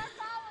Ibekwe.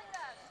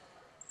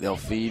 They'll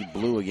feed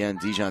Blue again.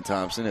 Dijon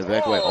Thompson.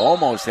 Ibekwe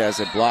almost has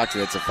it blocked.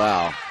 It's a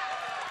foul.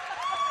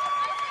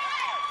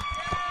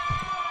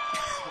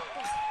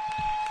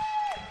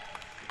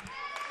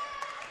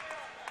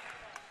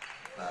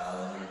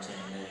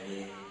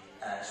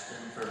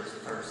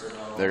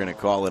 They're going to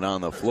call it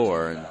on the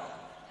floor, and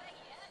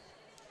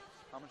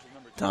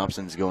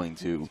Thompson's going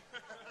to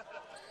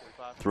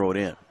throw it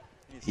in.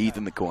 Heath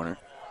in the corner.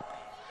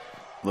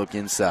 Look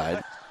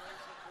inside.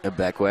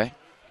 Ibekwe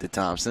to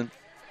Thompson.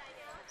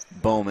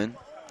 Bowman.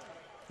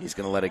 He's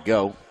going to let it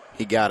go.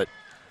 He got it.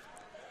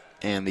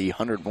 And the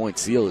 100-point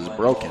seal is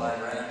broken.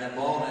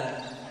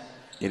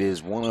 It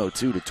is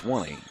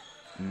 102-20.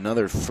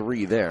 Another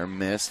three there.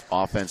 Missed.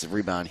 Offensive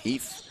rebound.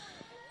 Heath.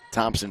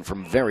 Thompson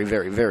from very,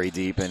 very, very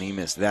deep, and he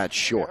missed that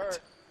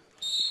short.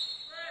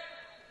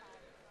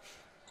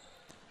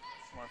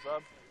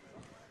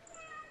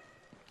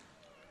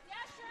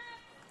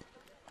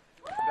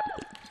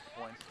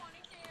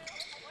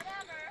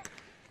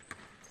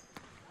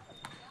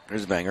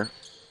 There's Vanger.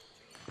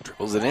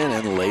 Dribbles it in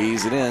and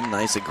lays it in.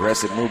 Nice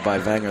aggressive move by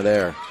Vanger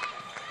there.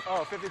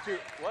 Oh, 52.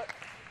 What?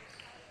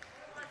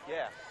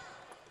 Yeah.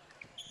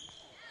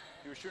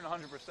 You were shooting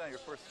 100% your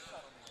first.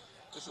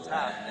 This is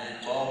half.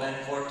 And Bowman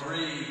for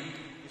three.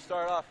 You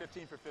start off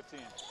 15 for 15.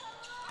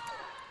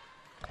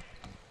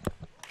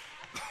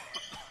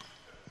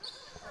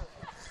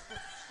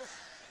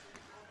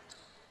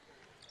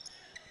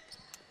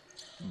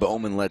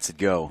 Bowman lets it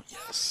go.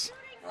 Yes.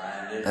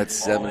 That's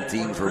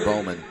 17 for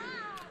Bowman.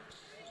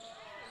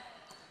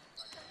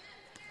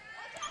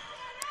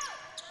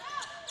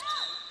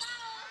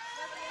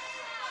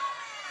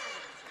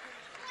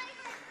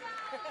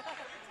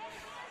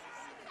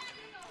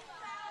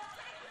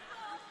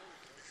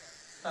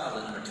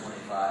 Foul number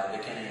 25,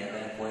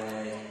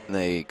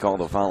 They call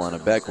the foul on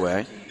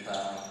Ibekwe.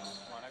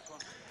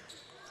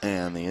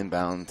 And the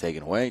inbound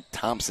taken away.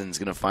 Thompson's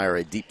going to fire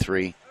a deep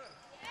three.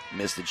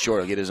 Missed it short.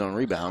 He'll get his own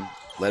rebound.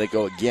 Let it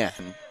go again.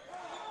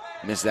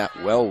 Missed that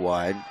well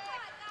wide.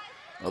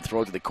 They'll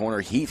throw it to the corner.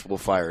 Heath will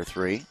fire a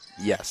three.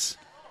 Yes.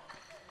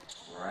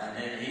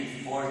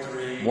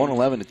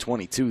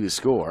 111-22 the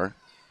score.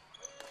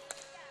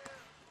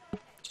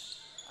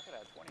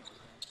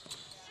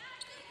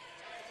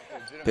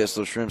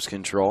 Pistol Shrimps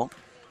control.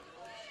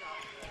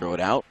 Throw it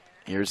out.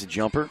 Here's a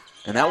jumper.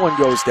 And that one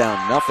goes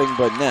down. Nothing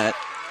but net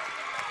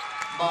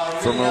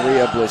for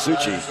Maria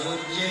Blasucci.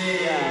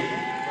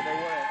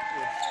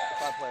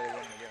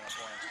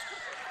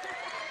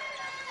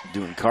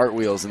 Doing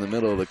cartwheels in the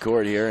middle of the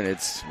court here, and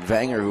it's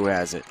Vanger who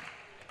has it.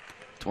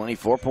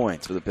 24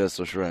 points for the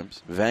Pistol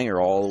Shrimps. Vanger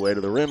all the way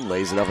to the rim,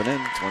 lays it up and in,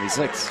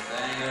 26.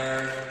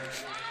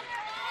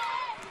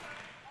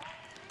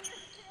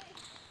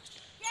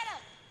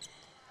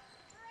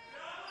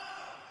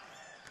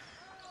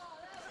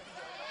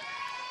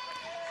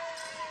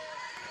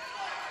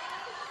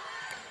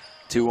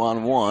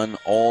 2-on-1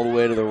 all the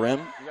way to the rim.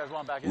 You guys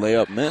want back in?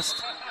 Layup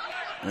missed,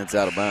 and it's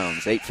out of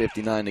bounds.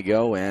 8:59 to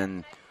go,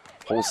 and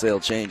wholesale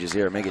changes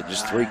here. Make it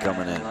just 3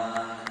 coming in.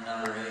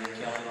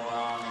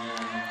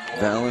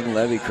 Valen,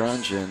 Levy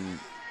Crunch, and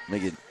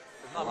make it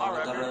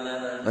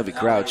Levy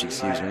Crouch,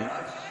 excuse me,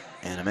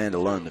 and Amanda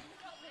Lund.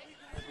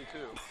 52.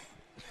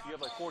 You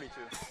have like 42.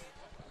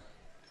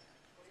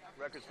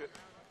 Record's good.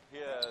 He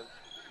has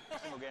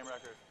single game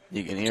record.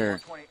 You can hear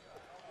 20.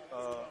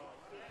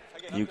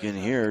 You can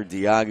hear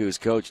Diago's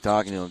coach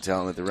talking to him,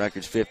 telling him that the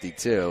record's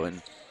 52,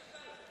 and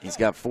he's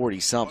got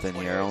 40-something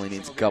here, only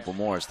needs a couple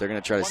more, so they're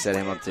going to try to set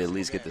him up to at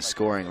least get the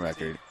scoring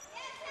record.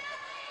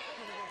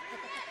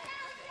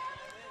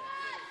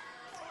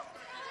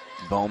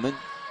 Bowman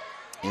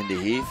into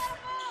Heath.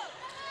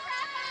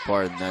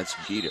 Pardon, that's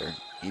Jeter.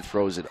 He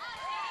throws it.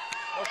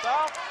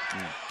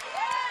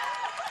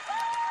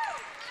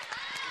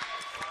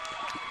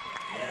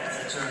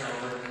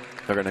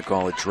 They're going to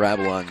call it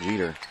travel on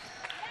Jeter.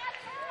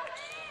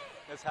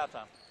 It's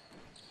halftime.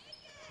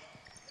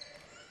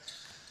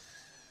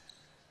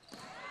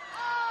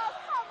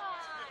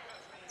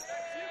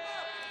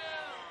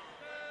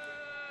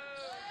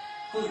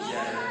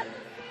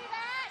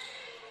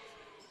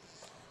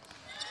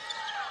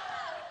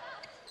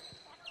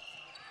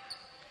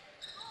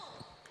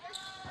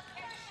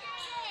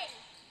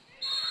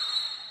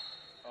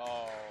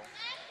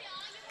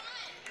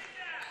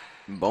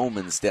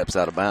 Bowman steps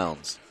out of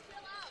bounds.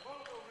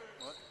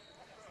 What?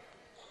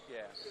 Yeah.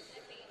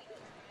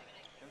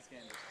 This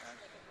game just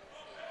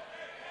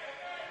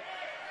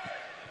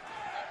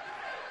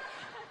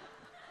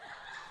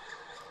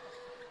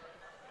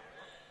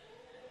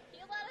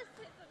You let us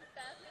hit some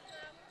stuff with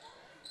them?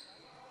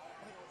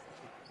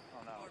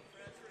 Oh no.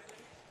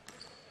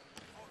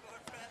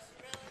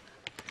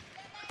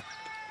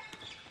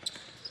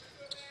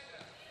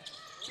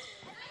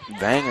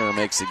 Vanger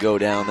makes it go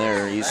down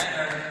there. He's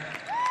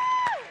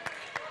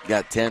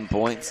got 10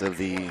 points of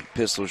the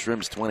Pistol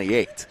Shrimps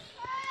 28.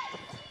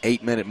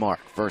 8-minute mark,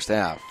 first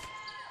half.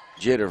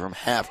 Jitter from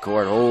half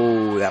court.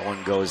 Oh, that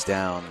one goes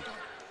down.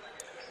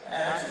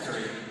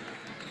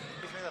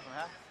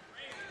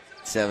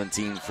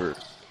 17 for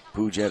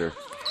Pooh Jeter.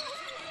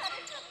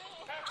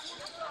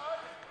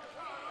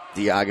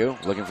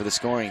 Diago looking for the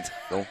scoring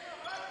tackle.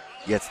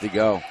 Gets to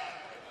go.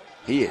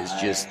 He is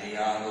just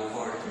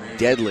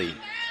deadly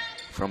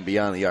from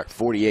beyond the arc.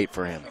 48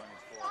 for him.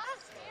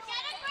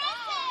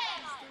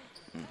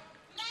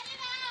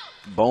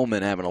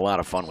 Bowman having a lot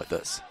of fun with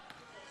this.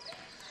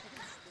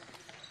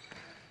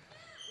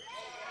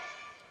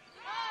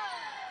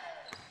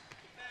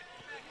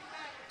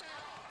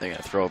 They're going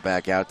to throw it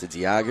back out to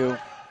Diago.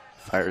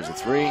 Fires a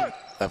 3.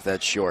 Left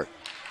that short.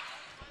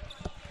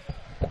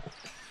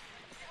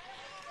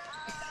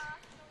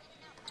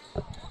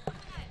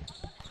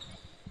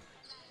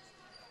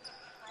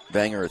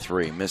 Banger a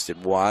 3. Missed it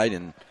wide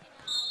and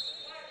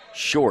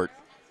short.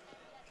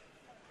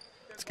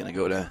 It's going to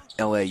go to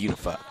LA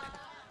Unified.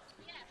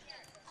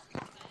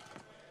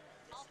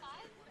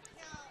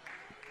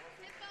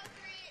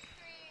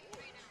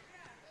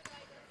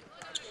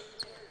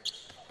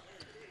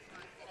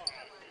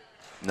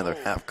 Another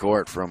half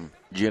court from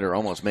Jitter.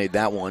 Almost made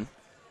that one.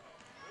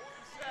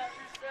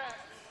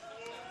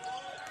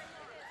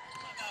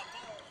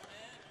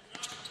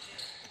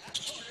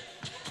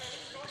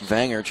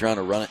 Vanger trying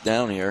to run it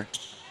down here.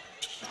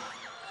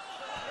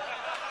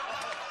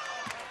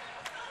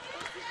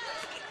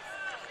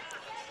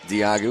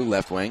 Diago,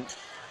 left wing.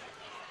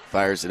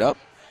 Fires it up.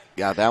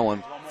 Got that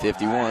one.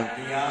 51.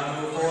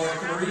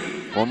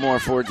 One more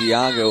for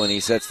Diago, and he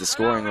sets the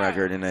scoring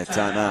record in a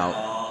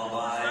timeout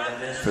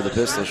for the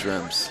Pistol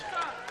Shrimps.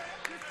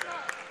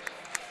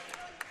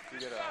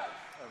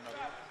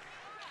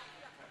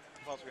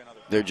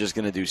 They're just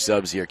going to do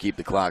subs here, keep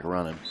the clock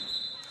running.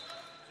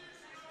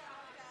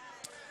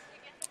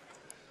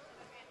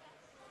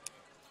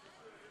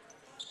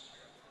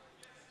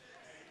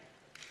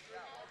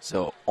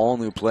 So all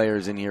new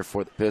players in here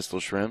for the Pistol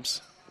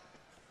Shrimps.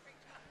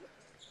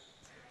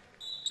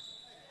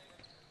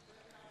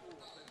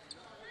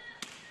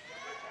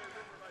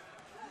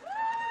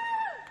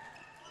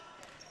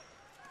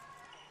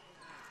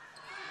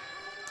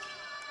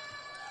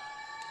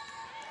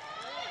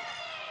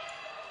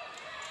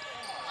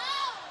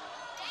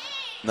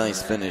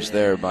 Nice finish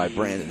there by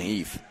Brandon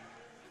Heath.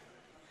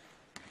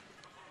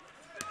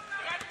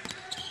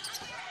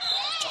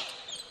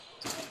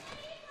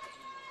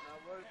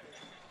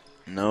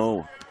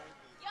 No.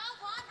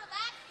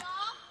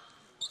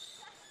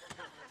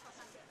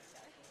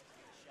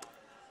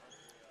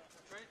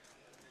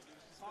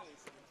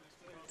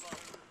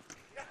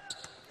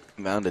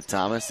 Bound to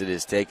Thomas. It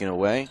is taken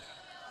away.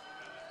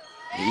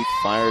 Heath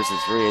fires the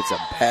 3. It's a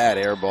bad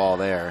air ball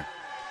there.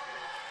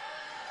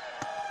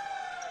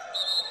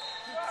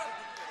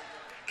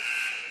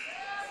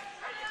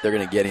 They're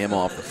going to get him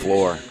off the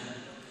floor.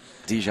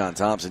 Dijon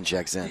Thompson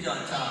checks in.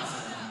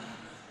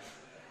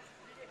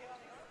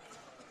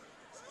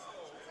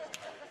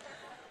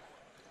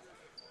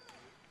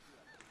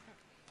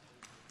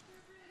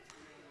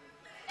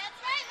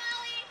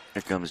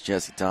 Here comes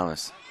Jesse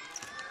Thomas.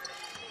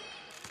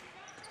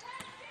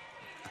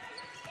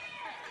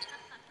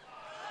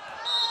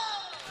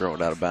 Throw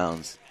it out of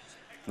bounds.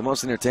 The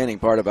most entertaining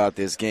part about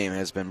this game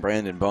has been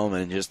Brandon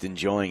Bowman just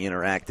enjoying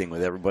interacting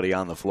with everybody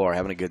on the floor,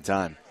 having a good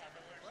time.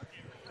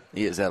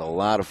 He has had a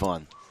lot of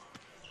fun.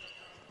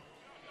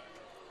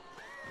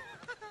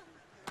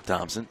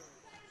 Thompson.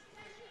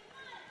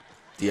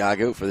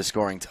 Diago for the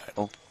scoring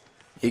title.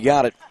 He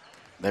got it.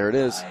 There it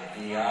is.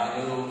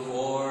 Diago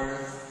for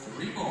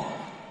 3 more.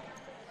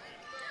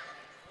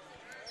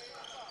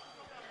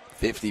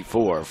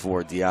 54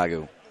 for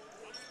Diago.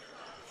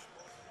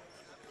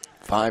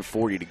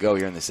 5:40 to go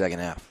here in the second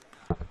half.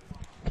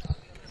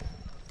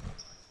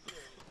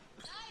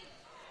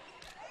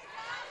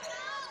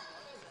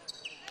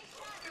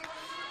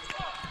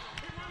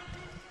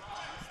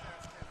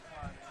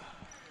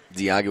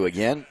 Diago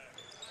again.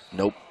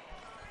 Nope.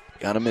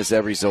 Gotta miss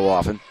every so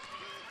often.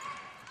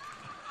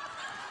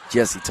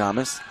 Jesse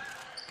Thomas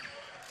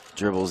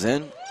dribbles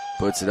in,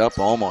 puts it up,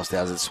 almost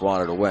has it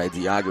swatted away.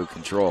 Diago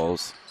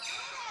controls.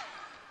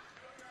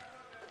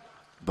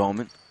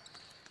 Bowman.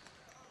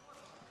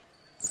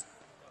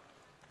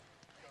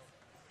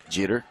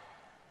 Jeter.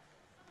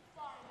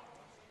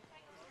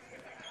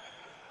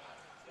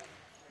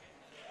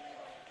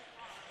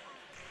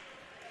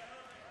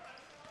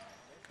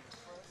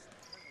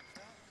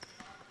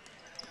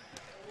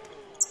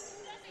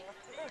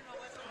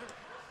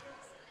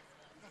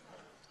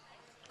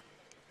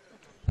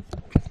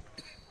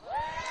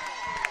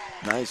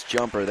 Nice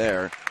jumper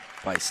there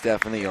by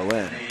Stephanie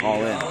Olin.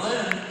 All in.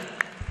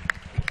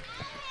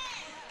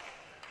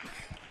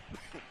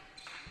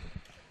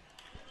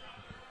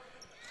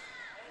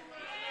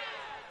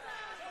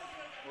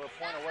 We're a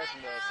point away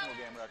from the single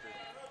game record.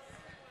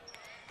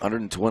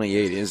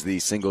 128 is the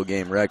single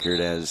game record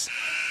as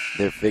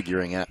they're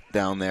figuring out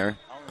down there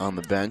on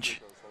the bench.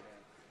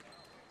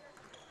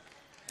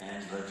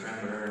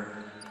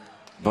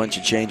 Bunch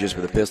of changes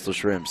for the Pistol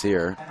Shrimps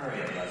here. For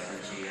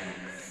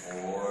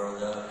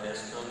the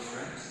Pistol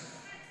Shrimps.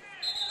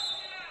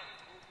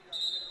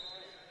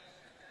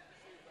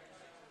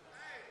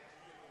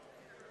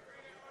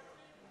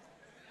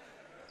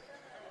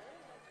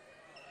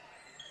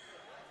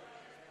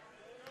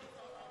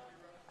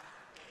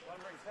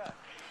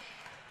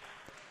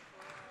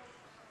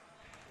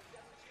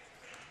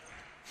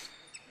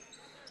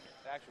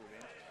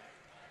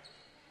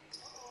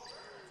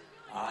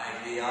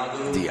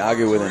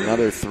 Diago with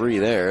another 3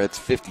 there. It's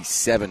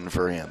 57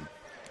 for him.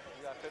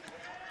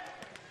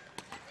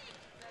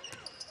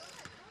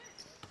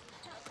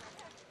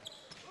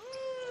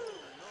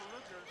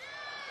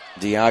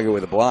 Diago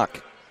with a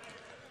block.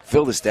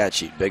 Fill the stat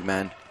sheet, big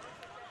man.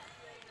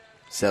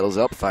 Settles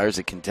up, fires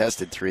a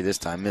contested 3 this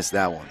time. Missed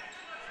that one.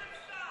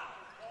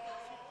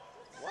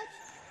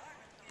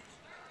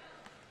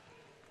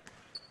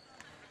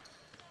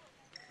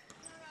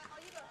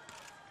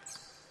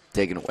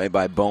 Taken away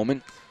by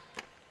Bowman.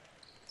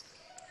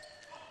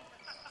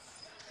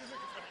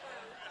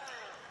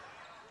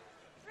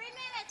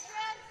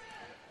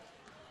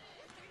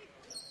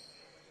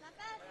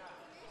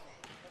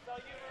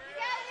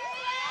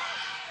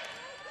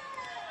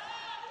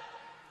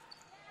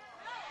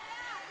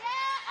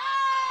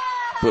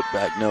 Put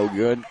back no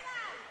good.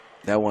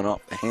 That one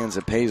off the hands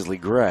of Paisley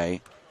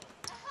Gray.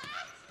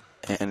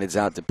 And it's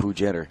out to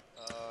Pujetter.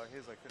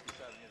 He's like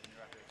 57 years in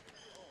record.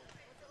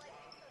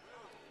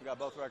 We got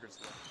both records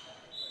today.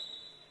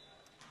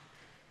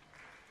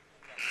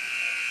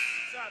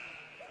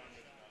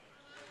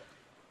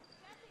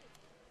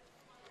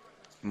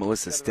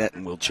 Melissa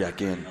Stetton will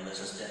check in.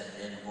 Melissa Stetton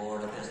in for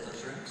the Pistol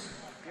Shrimps.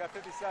 You got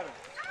 57.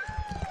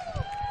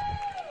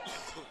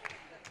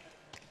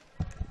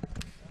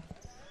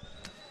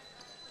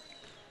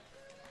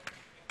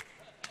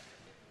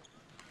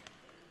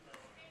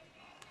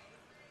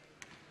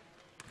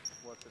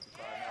 What,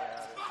 55?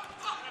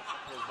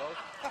 Here's both.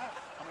 How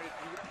many?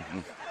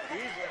 We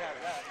usually have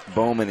that.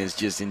 Bowman is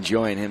just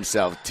enjoying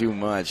himself too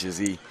much as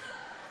he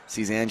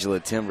sees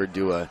Angela Timber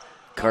do a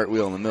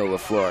cartwheel in the middle of the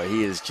floor.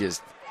 He is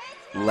just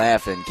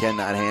laughing,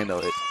 cannot handle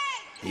it.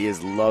 He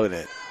is loving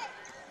it.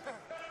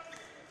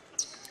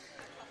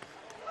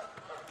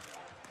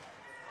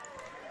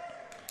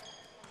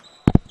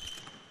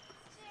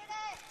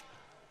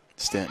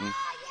 Stanton.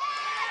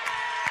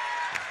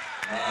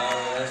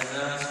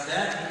 Melissa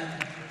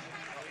Stetton.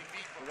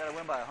 We got to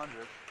win by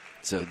 100.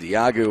 So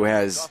Diago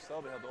has Josh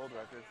Selby had the old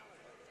record.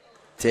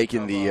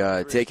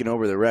 taken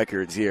over the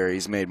records here.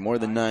 He's made more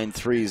than 9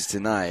 threes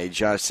tonight.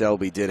 Josh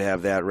Selby did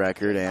have that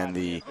record, and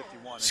the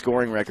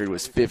scoring record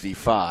was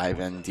 55,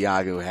 and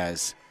Diago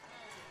has,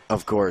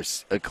 of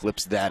course,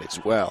 eclipsed that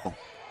as well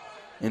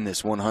in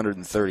this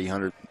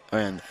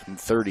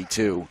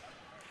 132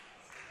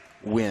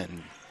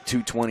 win.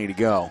 2:20 to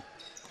go.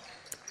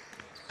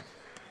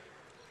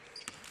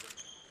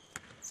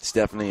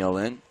 Stephanie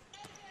Olin.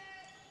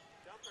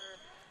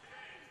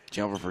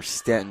 Jumper for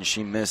Stetton.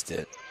 She missed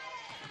it.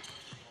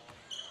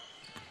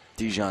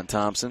 Dijon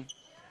Thompson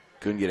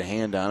couldn't get a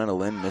hand on it.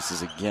 Olin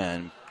misses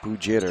again.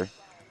 Pujetter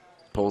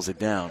pulls it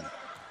down.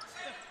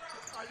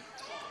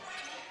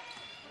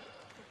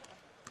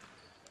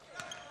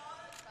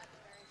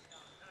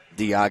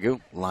 Diago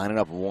lining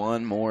up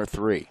one more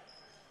three.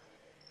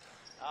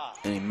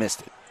 And he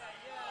missed it.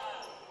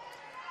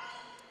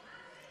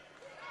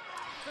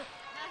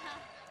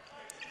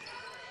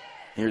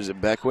 Here's a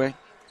Beckway.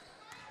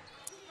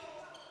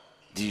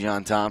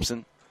 Dijon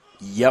Thompson.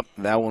 Yep,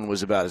 that one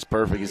was about as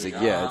perfect as it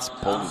gets.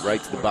 Pulled it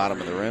right to the bottom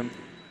of the rim.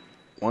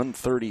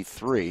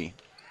 133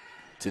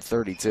 to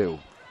 32.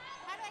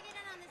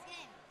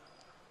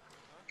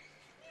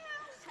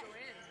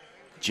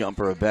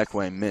 Jumper of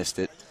Beckway missed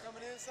it.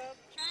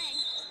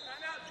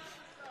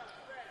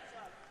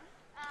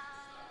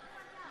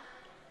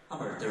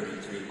 Number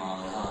 33,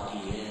 Molly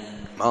Hockey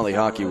in. Molly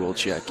Hockey will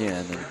check in,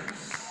 and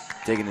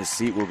taking his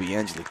seat will be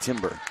Angela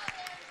Timber.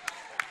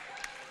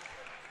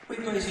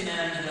 Replacing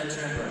Angela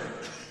Timber.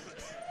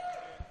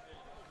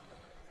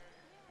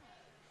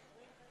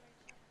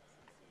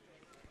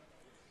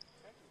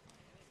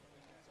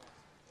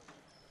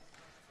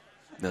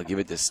 They'll give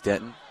it to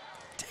Stetton.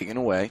 Taken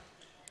away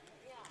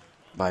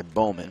by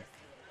Bowman.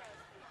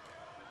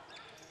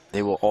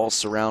 They will all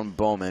surround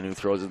Bowman, who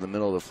throws it in the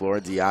middle of the floor.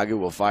 Diago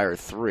will fire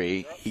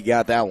three. He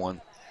got that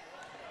one.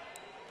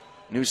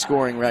 New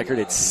scoring record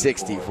at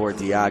 60 for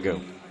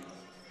Diago.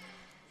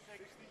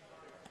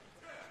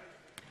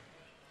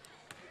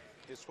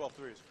 It's 12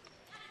 threes.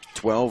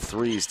 12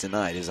 threes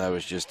tonight, as I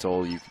was just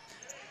told. You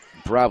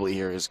can probably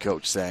hear his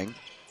coach saying.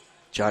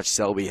 Josh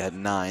Selby had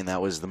 9.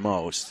 That was the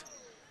most.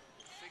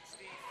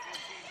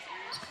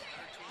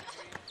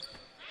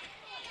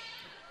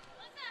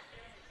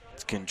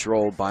 It's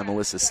controlled by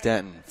Melissa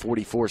Stetton.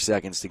 44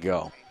 seconds to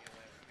go.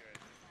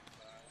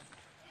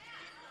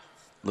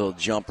 Little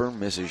jumper,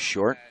 misses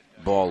short.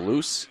 Ball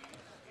loose.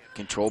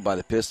 Controlled by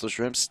the Pistol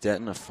Shrimp.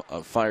 Stetton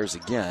fires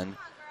again.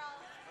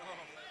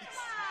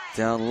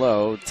 Down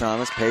low,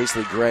 Thomas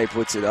Paisley Gray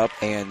puts it up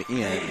and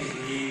in.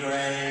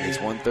 It's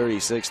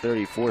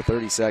 136-34,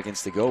 30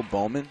 seconds to go.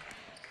 Bowman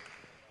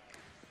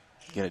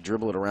gonna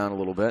dribble it around a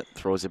little bit,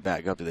 throws it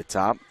back up to the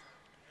top.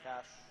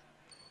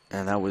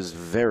 And that was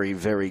very,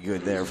 very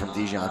good there from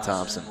Dijon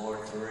Thompson.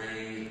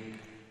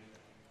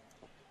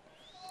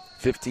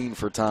 15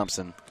 for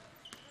Thompson.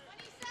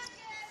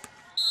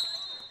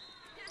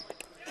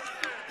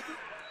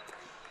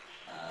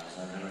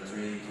 Number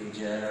 3,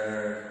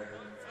 Kujetter.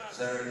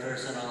 Third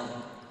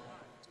personal.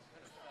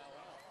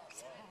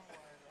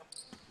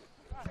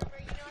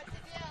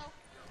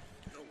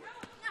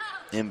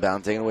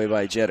 Inbound taken away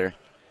by Jeter.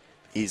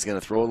 He's going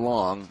to throw it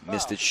long,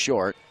 missed it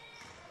short.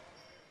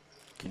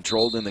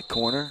 Controlled in the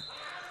corner,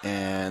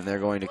 and they're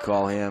going to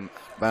call him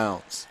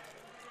bounds.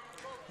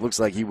 Looks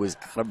like he was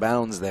out of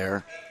bounds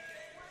there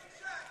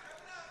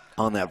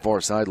on that far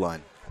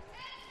sideline.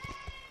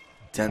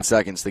 10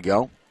 seconds to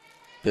go.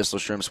 Pistol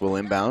Shrimps will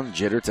inbound.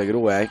 Jeter take it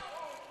away.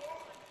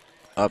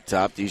 Up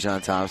top, Dijon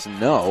Thompson.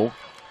 No.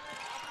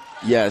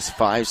 Yes,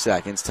 5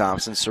 seconds.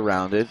 Thompson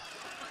surrounded.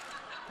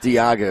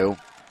 Diago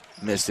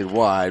missed it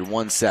wide.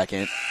 1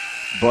 second.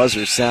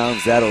 Buzzer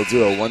sounds. That'll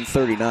do it.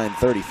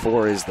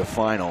 139-34 is the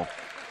final.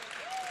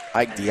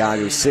 Ike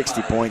Diago,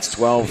 60 points,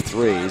 12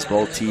 threes,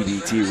 both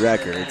TBT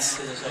records.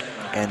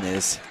 And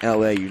this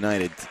LA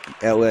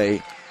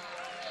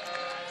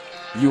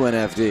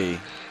UNFD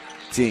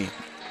team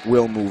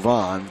will move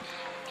on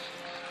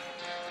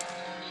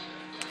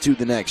to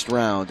the next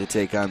round to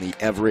take on the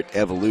Everett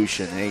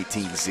Evolution, an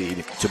 18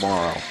 seed,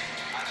 tomorrow.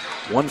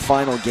 One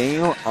final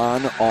game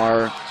on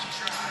our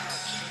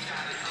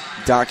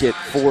docket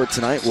for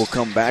tonight. We'll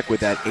come back with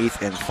that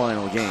 8th and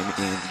final game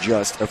in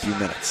just a few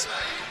minutes.